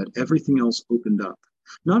been that everything else opened up.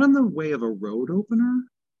 Not in the way of a road opener.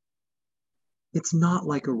 It's not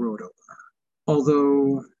like a road opener.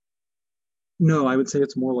 Although, no, I would say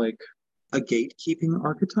it's more like a gatekeeping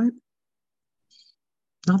archetype.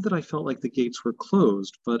 Not that I felt like the gates were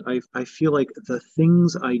closed, but I feel like the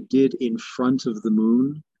things I did in front of the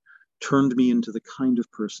moon turned me into the kind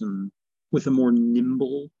of person with a more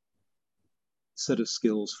nimble set of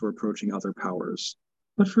skills for approaching other powers.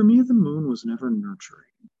 But for me, the moon was never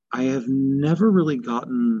nurturing. I have never really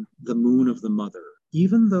gotten the moon of the mother,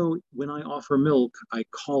 even though when I offer milk, I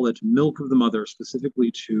call it milk of the mother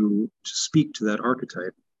specifically to speak to that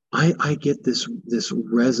archetype. I get this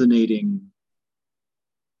resonating,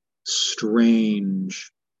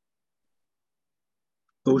 strange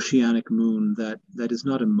oceanic moon that is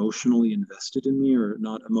not emotionally invested in me or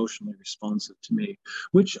not emotionally responsive to me,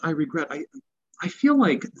 which I regret. I feel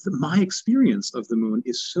like my experience of the moon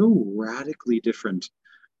is so radically different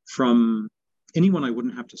from anyone I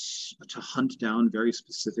wouldn't have to hunt down very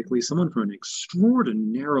specifically, someone from an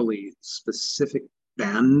extraordinarily specific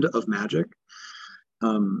band of magic.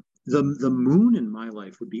 The moon in my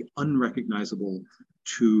life would be unrecognizable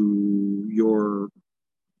to your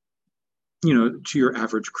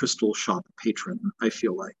average crystal shop patron, I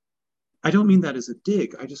feel like. I don't mean that as a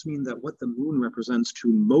dig. I just mean that what the moon represents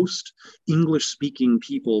to most English speaking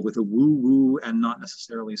people with a woo woo and not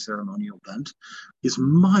necessarily ceremonial bent is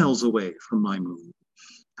miles away from my moon.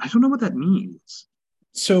 I don't know what that means.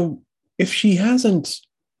 So if she hasn't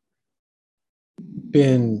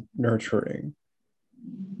been nurturing,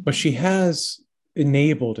 but she has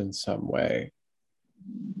enabled in some way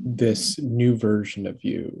this new version of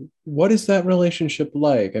you, what is that relationship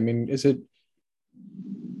like? I mean, is it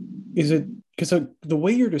because the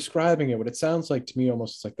way you're describing it, what it sounds like to me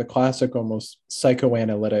almost is like the classic, almost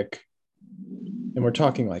psychoanalytic, and we're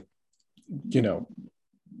talking like, you know,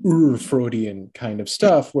 Freudian kind of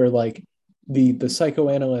stuff, where like the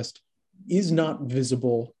psychoanalyst is not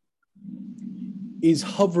visible, is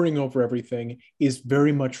hovering over everything, is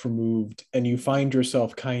very much removed, and you find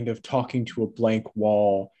yourself kind of talking to a blank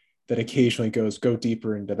wall that occasionally goes, go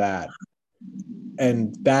deeper into that.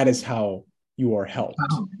 And that is how you are helped,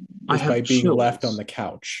 Wow. I is by have being left on chills. the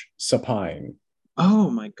couch, supine. Oh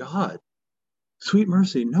my God. Sweet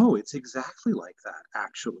mercy. No, it's exactly like that,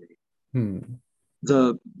 actually. Hmm.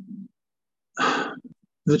 The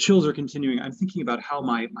the chills are continuing. I'm thinking about how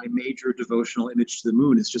my major devotional image to the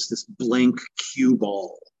moon is just this blank cue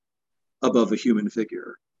ball above a human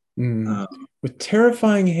figure. Hmm. Um, With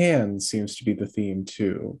terrifying hands seems to be the theme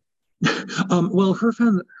too. well,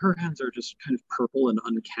 her hands are just kind of purple and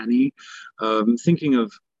uncanny. Thinking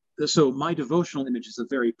of so my devotional image is a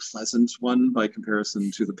very pleasant one by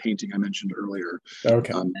comparison to the painting I mentioned earlier,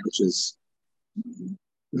 Okay. which is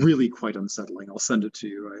really quite unsettling. I'll send it to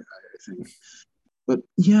you, I think. But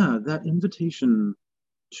yeah, that invitation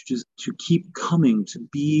to just to keep coming, to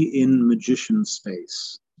be in magician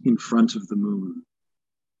space in front of the moon,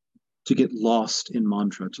 to get lost in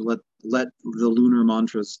mantra, to let the lunar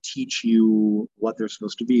mantras teach you what they're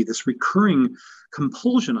supposed to be. This recurring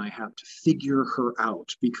compulsion I have to figure her out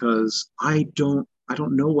because I don't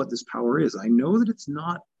know what this power is. I know that it's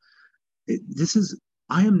not this is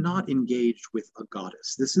I am not engaged with a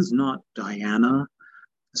goddess. This is not Diana.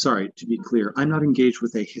 Sorry, to be clear, I'm not engaged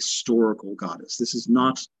with a historical goddess. This is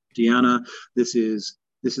not Diana. This is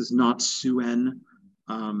not Suen.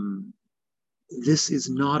 Um, this is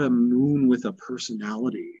not a moon with a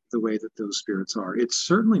personality the way that those spirits are. It's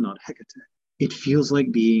certainly not Hecate. It feels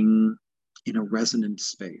like being in a resonant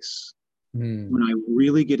space. When Hmm. I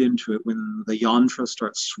really get into it, when the yantra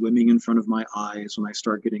starts swimming in front of my eyes, when I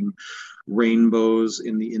start getting rainbows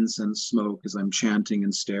in the incense smoke as I'm chanting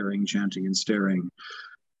and staring,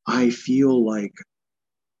 I feel like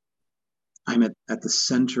I'm at the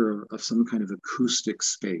center of some kind of acoustic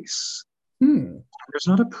space. Hmm. There's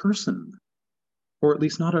not a person, or at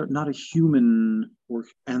least not a human or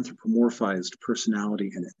anthropomorphized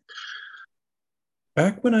personality in it.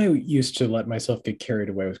 Back when I used to let myself get carried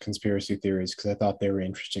away with conspiracy theories because I thought they were an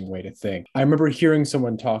interesting way to think, I remember hearing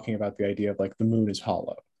someone talking about the idea of like the moon is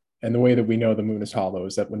hollow. And the way that we know the moon is hollow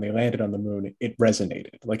is that when they landed on the moon, it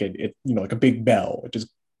resonated like it like a big bell. It just,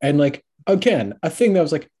 and like, again, a thing that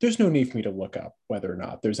was like, there's no need for me to look up whether or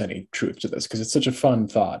not there's any truth to this because it's such a fun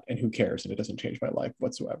thought and who cares? And it doesn't change my life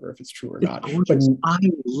whatsoever if it's true or It's not. But gorgeous. I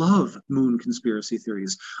love moon conspiracy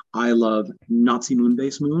theories. I love Nazi moon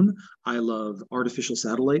base moon. I love artificial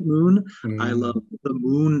satellite moon. I love mm, the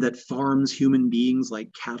moon that farms human beings like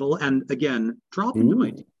cattle. And again, drop into my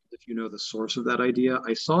ooh, DMs if you know the source of that idea.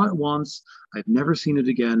 I saw it once. I've never seen it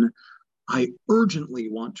again. I urgently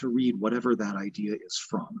want to read whatever that idea is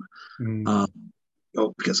from. Um, mm,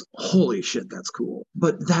 oh, because holy shit, that's cool.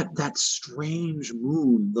 But that strange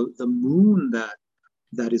moon, the moon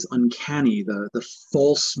that is uncanny, the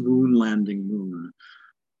false moon landing moon.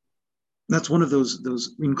 That's one of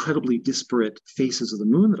those incredibly disparate faces of the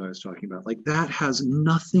moon that I was talking about. Like that has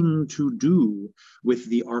nothing to do with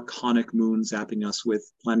the archonic moon zapping us with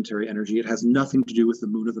planetary energy. It has nothing to do with the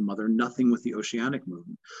moon of the mother, nothing with the oceanic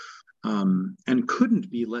moon. And couldn't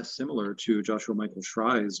be less similar to Joshua Michael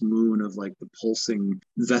Schrey's moon of like the pulsing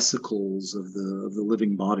vesicles of the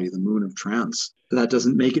living body, the moon of trance. That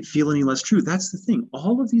doesn't make it feel any less true. That's the thing.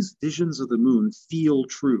 All of these visions of the moon feel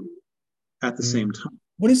true at the same mm. time.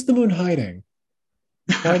 What is the moon hiding?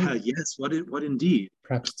 Why? Yes, what indeed.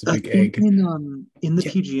 Perhaps it's a I big think egg. in the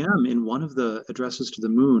Yeah. PGM, in one of the addresses to the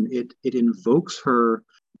moon, it invokes her.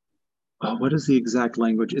 Oh, what is the exact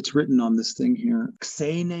language? It's written on this thing here.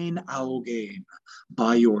 Xenain Algain,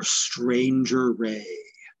 by your stranger ray.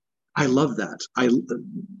 I love that. I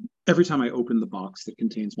every time I open the box that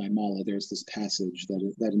contains my mala, there's this passage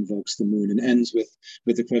that invokes the moon and ends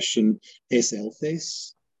with the question: Es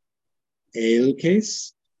elthes?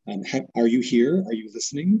 Elkes? Are you here? Are you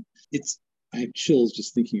listening? It's I have chills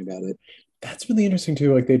just thinking about it. That's really interesting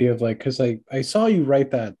too, like the idea of like, because I saw you write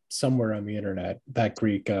that somewhere on the internet, that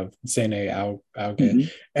Greek of Xene Auge.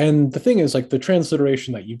 Mhm. And the thing is, like the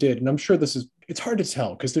transliteration that you did, and I'm sure it's hard to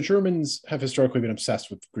tell because the Germans have historically been obsessed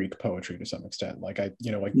with Greek poetry to some extent. Like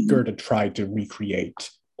Mhm. Goethe tried to recreate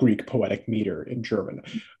Greek poetic meter in German.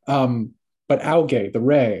 But Auge, the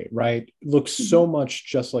ray, right, looks Mhm. so much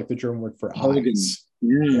just like the German word for Augen. eyes.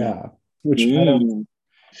 Yeah. Yeah. Which I don't,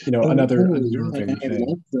 Yeah. another Yeah, unnerving and I thing.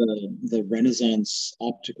 love the Renaissance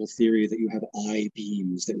optical theory that you have eye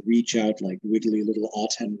beams that reach out like wiggly little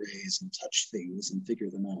Austen rays and touch things and figure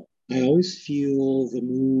them out. I always feel the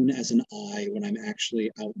moon as an eye when I'm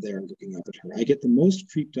actually out there looking up at her. I get the most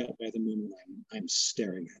creeped out by the moon when I'm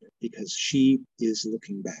staring at it because she is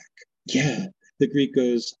looking back. Yeah, the Greek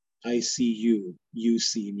goes, I see you, you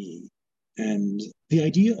see me. And the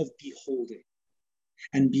idea of beholding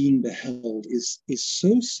and being beheld is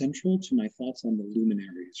so central to my thoughts on the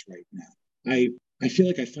luminaries right now. I feel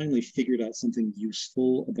like I finally figured out something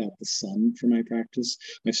useful about the sun for my practice.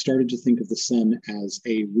 I've started to think of the sun as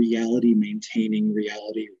a reality maintaining,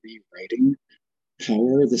 reality rewriting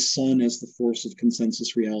power, the sun as the force of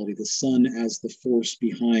consensus reality, the sun as the force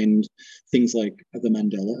behind things like the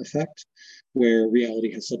Mandela effect, where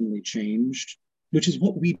reality has suddenly changed, which is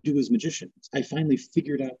what we do as magicians. I finally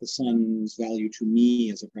figured out the sun's value to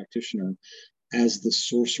me as a practitioner as the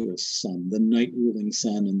sorceress sun, the night ruling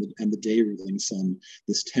sun and the day ruling sun,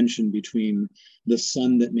 this tension between the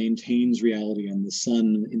sun that maintains reality and the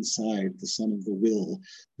sun inside, the sun of the will,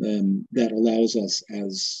 that allows us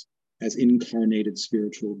as incarnated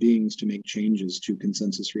spiritual beings to make changes to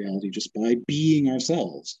consensus reality just by being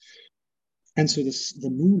ourselves. And so the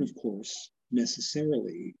moon, of course,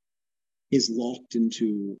 necessarily is locked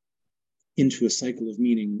into a cycle of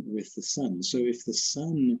meaning with the sun. So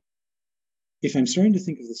if I'm starting to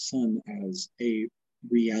think of the sun as a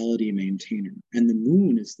reality maintainer, and the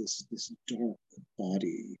moon is this dark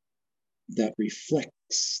body that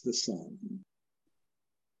reflects the sun,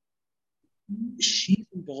 she's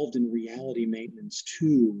involved in reality maintenance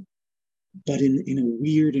too, but in a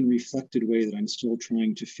weird and reflected way that I'm still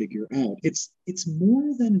trying to figure out. It's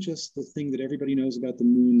more than just the thing that everybody knows about the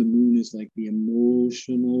moon. The moon is like the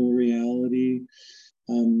emotional reality,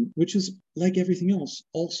 which is like everything else,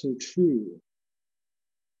 also true.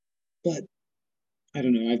 But I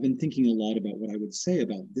don't know. I've been thinking a lot about what I would say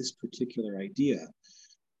about this particular idea.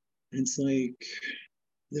 And it's like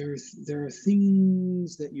there there are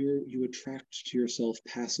things that you attract to yourself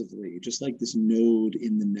passively, just like this node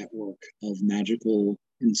in the network of magical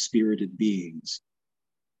and spirited beings.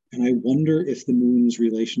 And I wonder if the moon's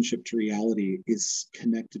relationship to reality is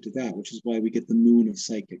connected to that, which is why we get the moon of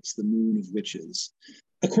psychics, the moon of witches.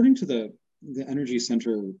 According to the energy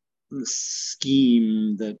center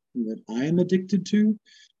scheme that I am addicted to,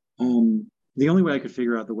 the only way I could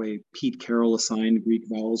figure out the way Pete Carroll assigned Greek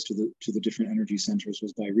vowels to the different energy centers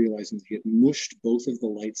was by realizing that he had mushed both of the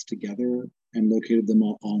lights together and located them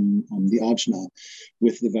on the ajna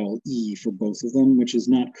with the vowel E for both of them, which is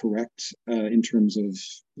not correct in terms of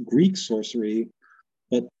Greek sorcery,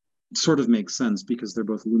 but sort of makes sense because they're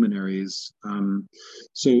both luminaries.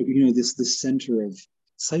 So this center of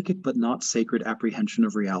psychic but not sacred apprehension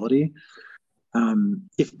of reality.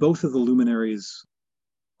 If both of the luminaries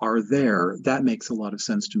are there, that makes a lot of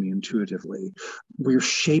sense to me intuitively. We're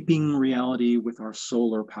shaping reality with our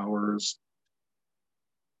solar powers.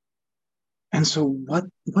 And so what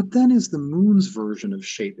then is the moon's version of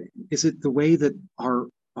shaping? Is it the way that our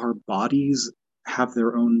bodies have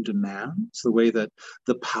their own demands, the way that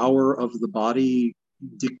the power of the body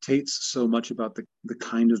dictates so much about the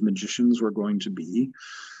kind of magicians we're going to be?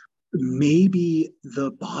 Maybe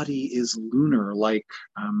the body is lunar, like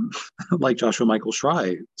Joshua Michael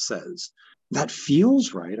Schrei says. That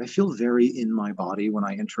feels right. I feel very in my body when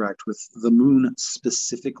I interact with the moon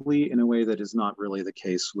specifically in a way that is not really the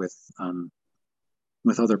case with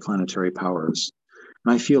other planetary powers.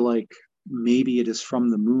 And I feel like maybe it is from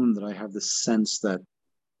the moon that I have this sense that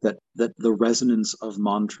the resonance of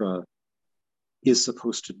mantra is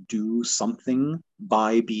supposed to do something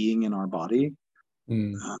by being in our body.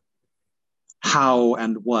 Mm. Uh, how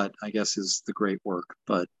and what, I guess, is the great work.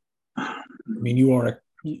 But I mean, you are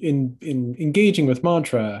in engaging with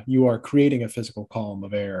mantra, you are creating a physical column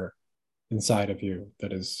of air inside of you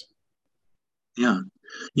that is yeah,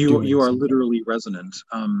 you doing are something. literally resonant.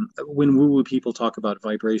 When woo woo people talk about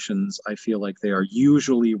vibrations, I feel like they are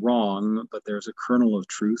usually wrong, but there's a kernel of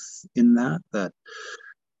truth in that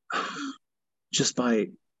just by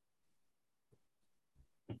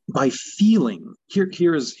feeling.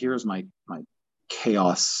 Here's my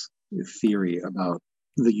chaos theory about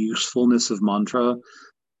the usefulness of mantra.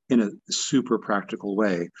 in a super practical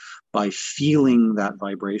way. By feeling that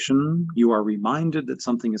vibration, you are reminded that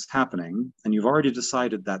something is happening, and you've already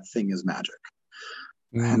decided that thing is magic.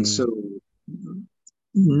 And so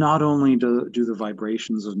not only do the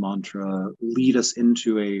vibrations of mantra lead us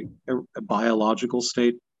into a biological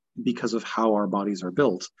state because of how our bodies are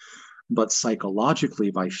built, but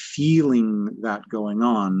psychologically, by feeling that going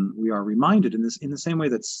on, we are reminded in the same way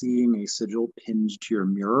that seeing a sigil pinned to your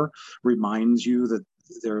mirror reminds you that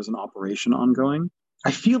there is an operation ongoing.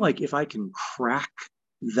 I feel like if I can crack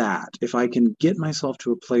that, if I can get myself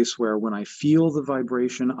to a place where when I feel the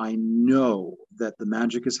vibration, I know that the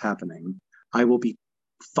magic is happening, I will be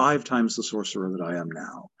 5 times the sorcerer that I am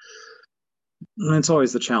now. And it's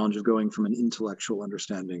always the challenge of going from an intellectual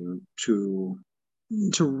understanding to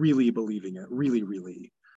really believing it,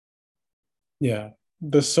 really. Yeah.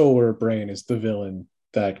 The solar brain is the villain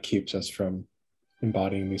that keeps us from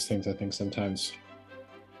embodying these things, I think, sometimes.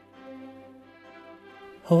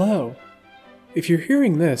 Hello. If you're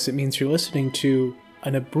hearing this, it means you're listening to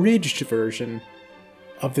an abridged version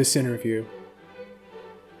of this interview.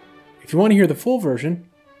 If you want to hear the full version,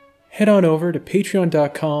 head on over to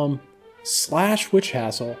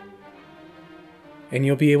patreon.com/witchhassle, and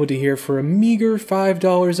you'll be able to hear for a meager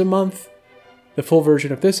 $5 a month the full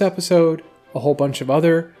version of this episode, a whole bunch of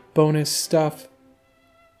other bonus stuff.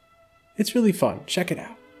 It's really fun. Check it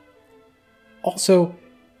out. Also,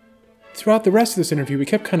 throughout the rest of this interview, we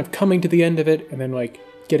kept kind of coming to the end of it and then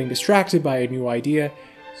getting distracted by a new idea.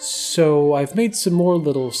 So I've made some more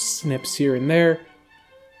little snips here and there.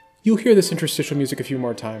 You'll hear this interstitial music a few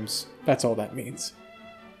more times. That's all that means.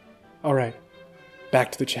 All right,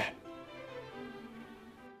 back to the chat.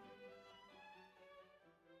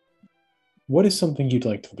 What is something you'd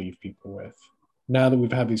like to leave people with? Now that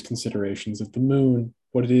we've had these considerations of the moon,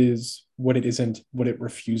 what it is, what it isn't, what it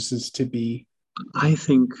refuses to be. I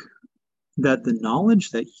think that the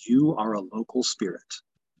knowledge that you are a local spirit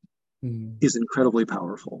is incredibly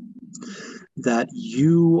powerful. That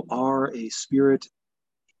you are a spirit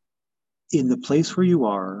in the place where you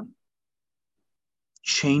are,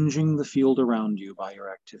 changing the field around you by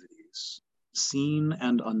your activities, seen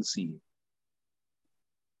and unseen.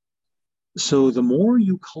 So the more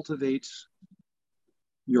you cultivate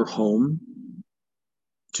your home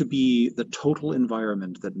to be the total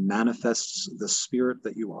environment that manifests the spirit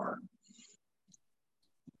that you are,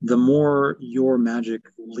 the more your magic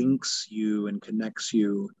links you and connects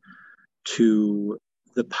you to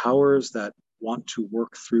the powers that want to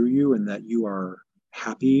work through you and that you are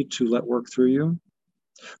happy to let work through you,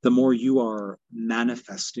 the more you are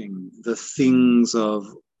manifesting the things of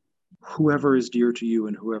whoever is dear to you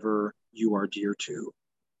and whoever you are dear to.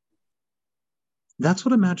 That's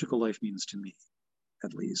what a magical life means to me,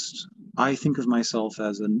 at least. I think of myself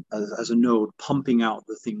as a node pumping out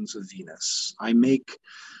the things of Venus. I make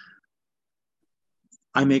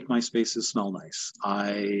my spaces smell nice.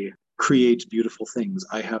 I create beautiful things.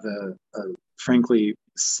 I have a frankly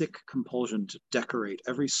sick compulsion to decorate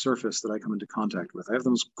every surface that I come into contact with. I have the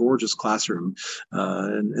most gorgeous classroom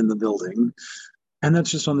in the building. And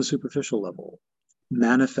that's just on the superficial level,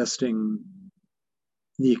 manifesting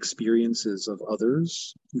the experiences of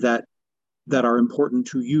others that are important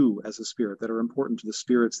to you as a spirit, that are important to the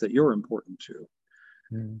spirits that you're important to.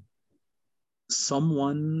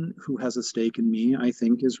 Someone who has a stake in me, I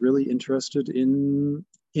think, is really interested in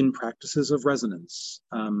practices of resonance.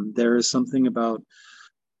 There is something about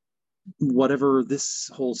whatever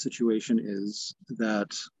this whole situation is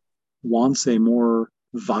that wants a more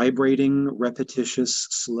vibrating, repetitious,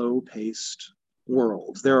 slow-paced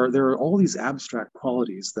world. There are all these abstract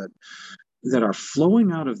qualities that are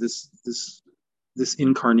flowing out of this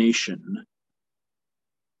incarnation.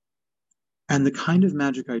 And the kind of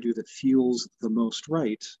magic I do that feels the most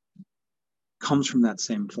right comes from that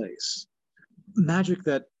same place. Magic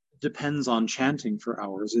that depends on chanting for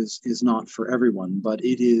hours is not for everyone, but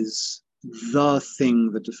it is the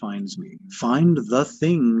thing that defines me. Find the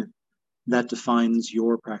thing that defines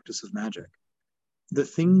your practice of magic. The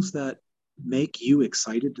things that make you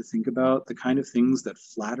excited to think about, the kind of things that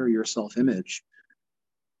flatter your self-image.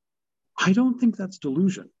 I don't think that's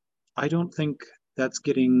delusion. I don't think that's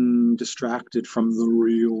getting distracted from the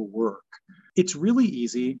real work. It's really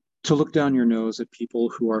easy to look down your nose at people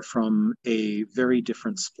who are from a very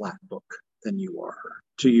different splat book than you are,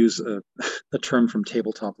 to use a term from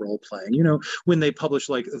tabletop role playing. You know, when they publish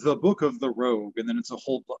like the book of the rogue, and then it's a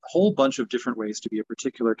whole bunch of different ways to be a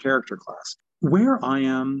particular character class. Where I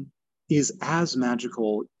am is as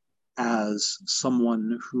magical as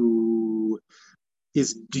someone who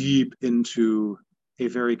is deep into a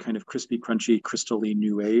very kind of crispy, crunchy, crystally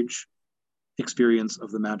new age. experience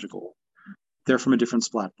of the magical. They're from a different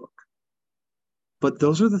splat book. But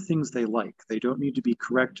those are the things they like. They don't need to be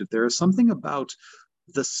corrected. There is something about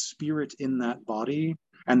the spirit in that body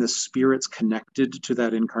and the spirits connected to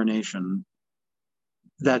that incarnation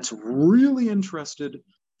that's really interested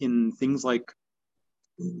in things like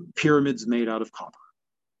pyramids made out of copper.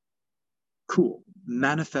 Cool.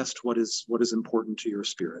 Manifest what is important to your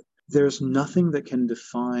spirit. There's nothing that can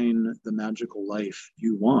define the magical life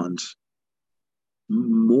you want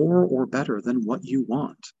more or better than what you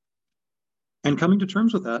want. And coming to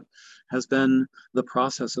terms with that has been the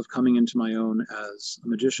process of coming into my own as a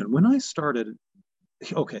magician. When I started,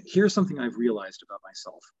 okay, here's something I've realized about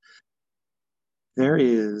myself. There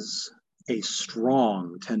is a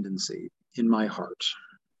strong tendency in my heart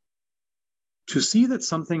to see that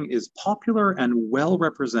something is popular and well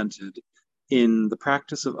represented in the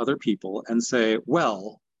practice of other people and say,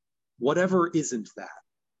 well, whatever isn't that.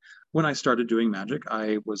 When I started doing magic,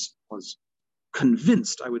 I was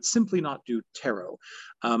convinced I would simply not do tarot.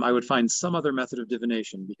 I would find some other method of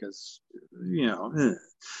divination because,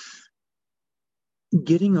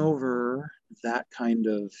 getting over that kind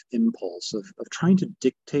of impulse of trying to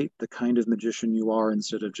dictate the kind of magician you are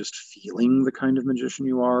instead of just feeling the kind of magician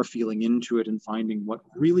you are, feeling into it and finding what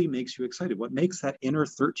really makes you excited, what makes that inner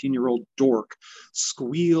 13-year-old dork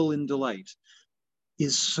squeal in delight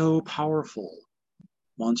is so powerful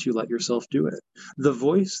once you let yourself do it. The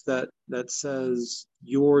voice that says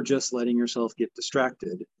you're just letting yourself get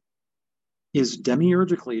distracted is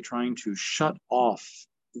demiurgically trying to shut off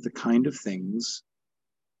the kind of things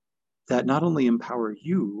that not only empower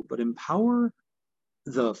you, but empower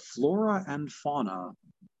the flora and fauna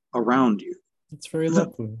around you. It's very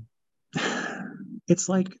lovely. It's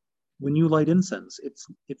like when you light incense,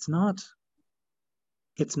 it's not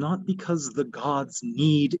because the gods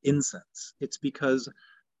need incense. It's because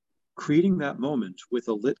creating that moment with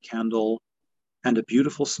a lit candle and a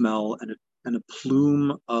beautiful smell and a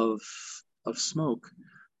plume of smoke,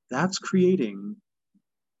 that's creating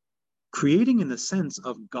in the sense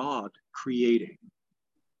of God creating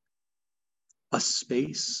a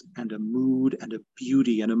space and a mood and a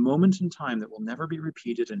beauty and a moment in time that will never be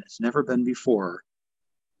repeated and it's never been before.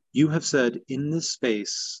 You have said, in this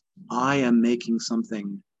space, I am making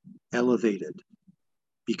something elevated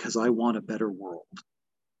because I want a better world.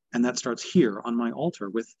 And that starts here on my altar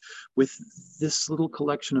with this little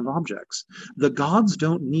collection of objects. The gods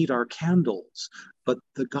don't need our candles, but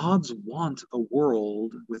the gods want a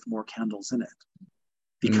world with more candles in it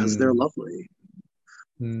because they're lovely.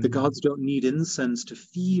 The gods don't need incense to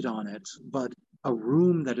feed on it, but a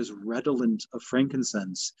room that is redolent of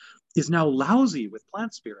frankincense is now lousy with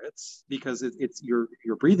plant spirits because you're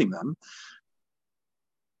breathing them.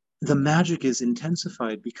 The magic is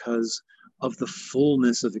intensified because of the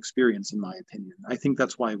fullness of experience, in my opinion. I think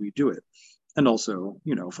that's why we do it. And also,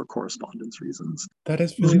 for correspondence reasons. That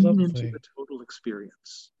is really lovely. Into the total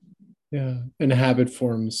experience. Yeah. And habit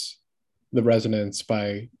forms the resonance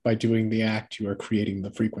by doing the act, you are creating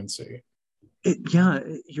the frequency.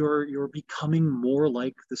 You're becoming more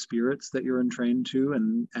like the spirits that you're entrained to,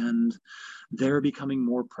 and they're becoming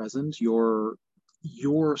more present. Your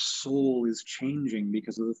soul is changing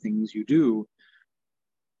because of the things you do.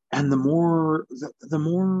 And the more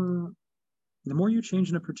you change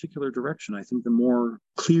in a particular direction, I think the more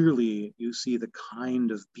clearly you see the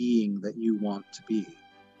kind of being that you want to be.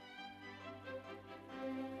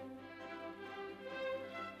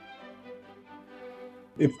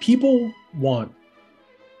 If people want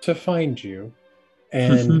to find you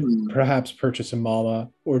and perhaps purchase a mala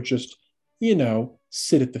or just,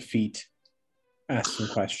 sit at the feet, ask some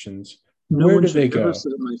questions, where do they go? No one should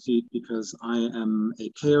ever sit at my feet because I am a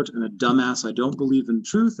coyote and a dumbass. I don't believe in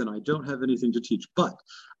truth and I don't have anything to teach, but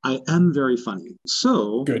I am very funny.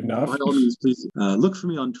 So, good enough. By all means, please look for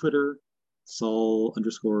me on Twitter,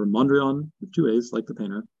 Saul_Mondrian with 2 A's, like the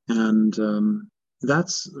painter. And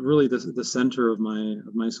that's really the center of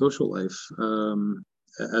my social life.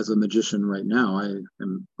 As a magician right now, I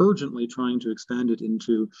am urgently trying to expand it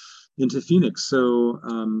into Phoenix. So,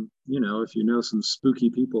 if you know some spooky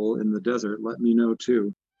people in the desert, let me know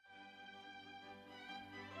too.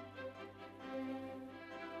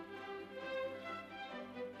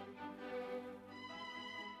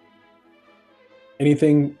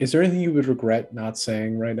 Is there anything you would regret not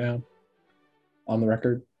saying right now on the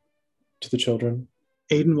record to the children?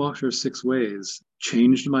 Aidan Walker's 6 Ways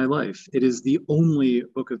changed my life. It is the only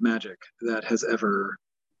book of magic that has ever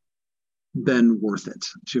been worth it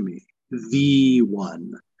to me. The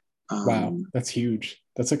one. Wow, that's huge.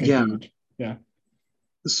 That's like huge. Yeah.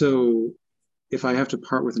 So if I have to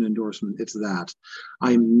part with an endorsement, it's that.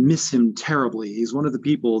 I miss him terribly. He's one of the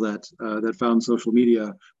people that that found social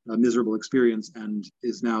media a miserable experience and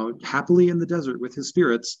is now happily in the desert with his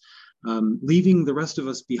spirits, leaving the rest of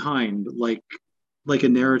us behind, like a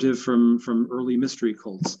narrative from early mystery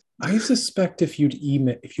cults. I suspect if you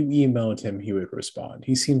emailed him, he would respond.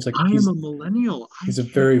 He seems like I am a millennial. He's I a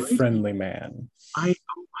very can't write friendly man. I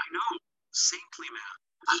know, saintly man.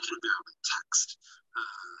 I can barely text.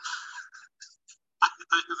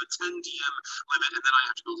 I have a 10 DM limit, and then I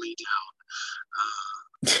have to go lay down.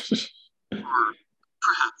 Or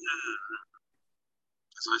perhaps,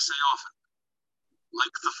 as I say often,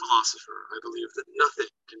 like the philosopher, I believe that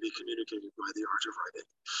nothing can be communicated by the art of writing.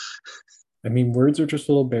 I mean, words are just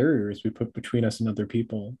little barriers we put between us and other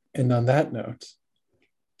people. And on that note,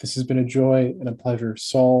 this has been a joy and a pleasure.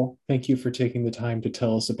 Saul, thank you for taking the time to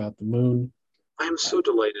tell us about the moon. I am so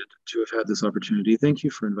delighted to have had this opportunity. Thank you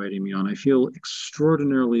for inviting me on. I feel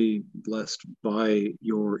extraordinarily blessed by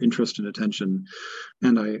your interest and attention.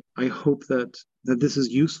 And I hope that this is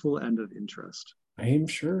useful and of interest. I am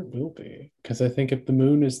sure it will be, because I think if the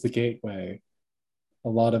moon is the gateway, a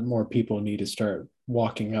lot of more people need to start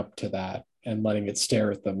walking up to that and letting it stare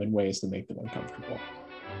at them in ways that make them uncomfortable.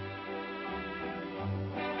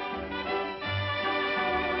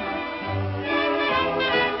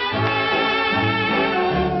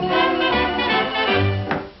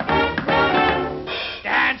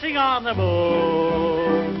 Dancing on the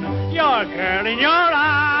moon, your girl in your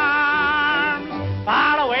arms,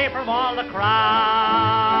 far away from all the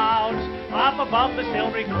crowds, up above the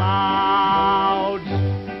silvery clouds.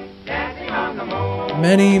 Dancing on the moon.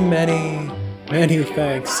 Many, many, many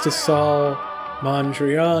thanks to Saul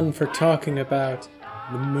Mondrian for talking about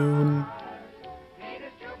the moon.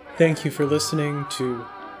 Thank you for listening to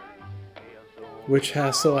Witch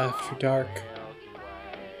Hassle After Dark.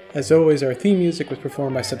 As always, our theme music was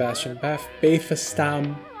performed by Sebastian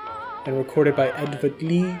Bafestam and recorded by Edvard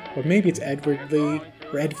Lee, or maybe it's Edward Lee,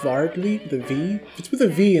 or Edvard Lee with a V. If it's with a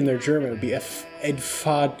V in their German, it would be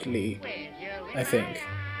Edvard Lee, I think.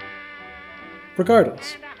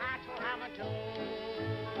 Regardless,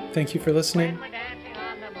 thank you for listening,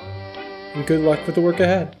 and good luck with the work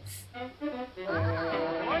ahead.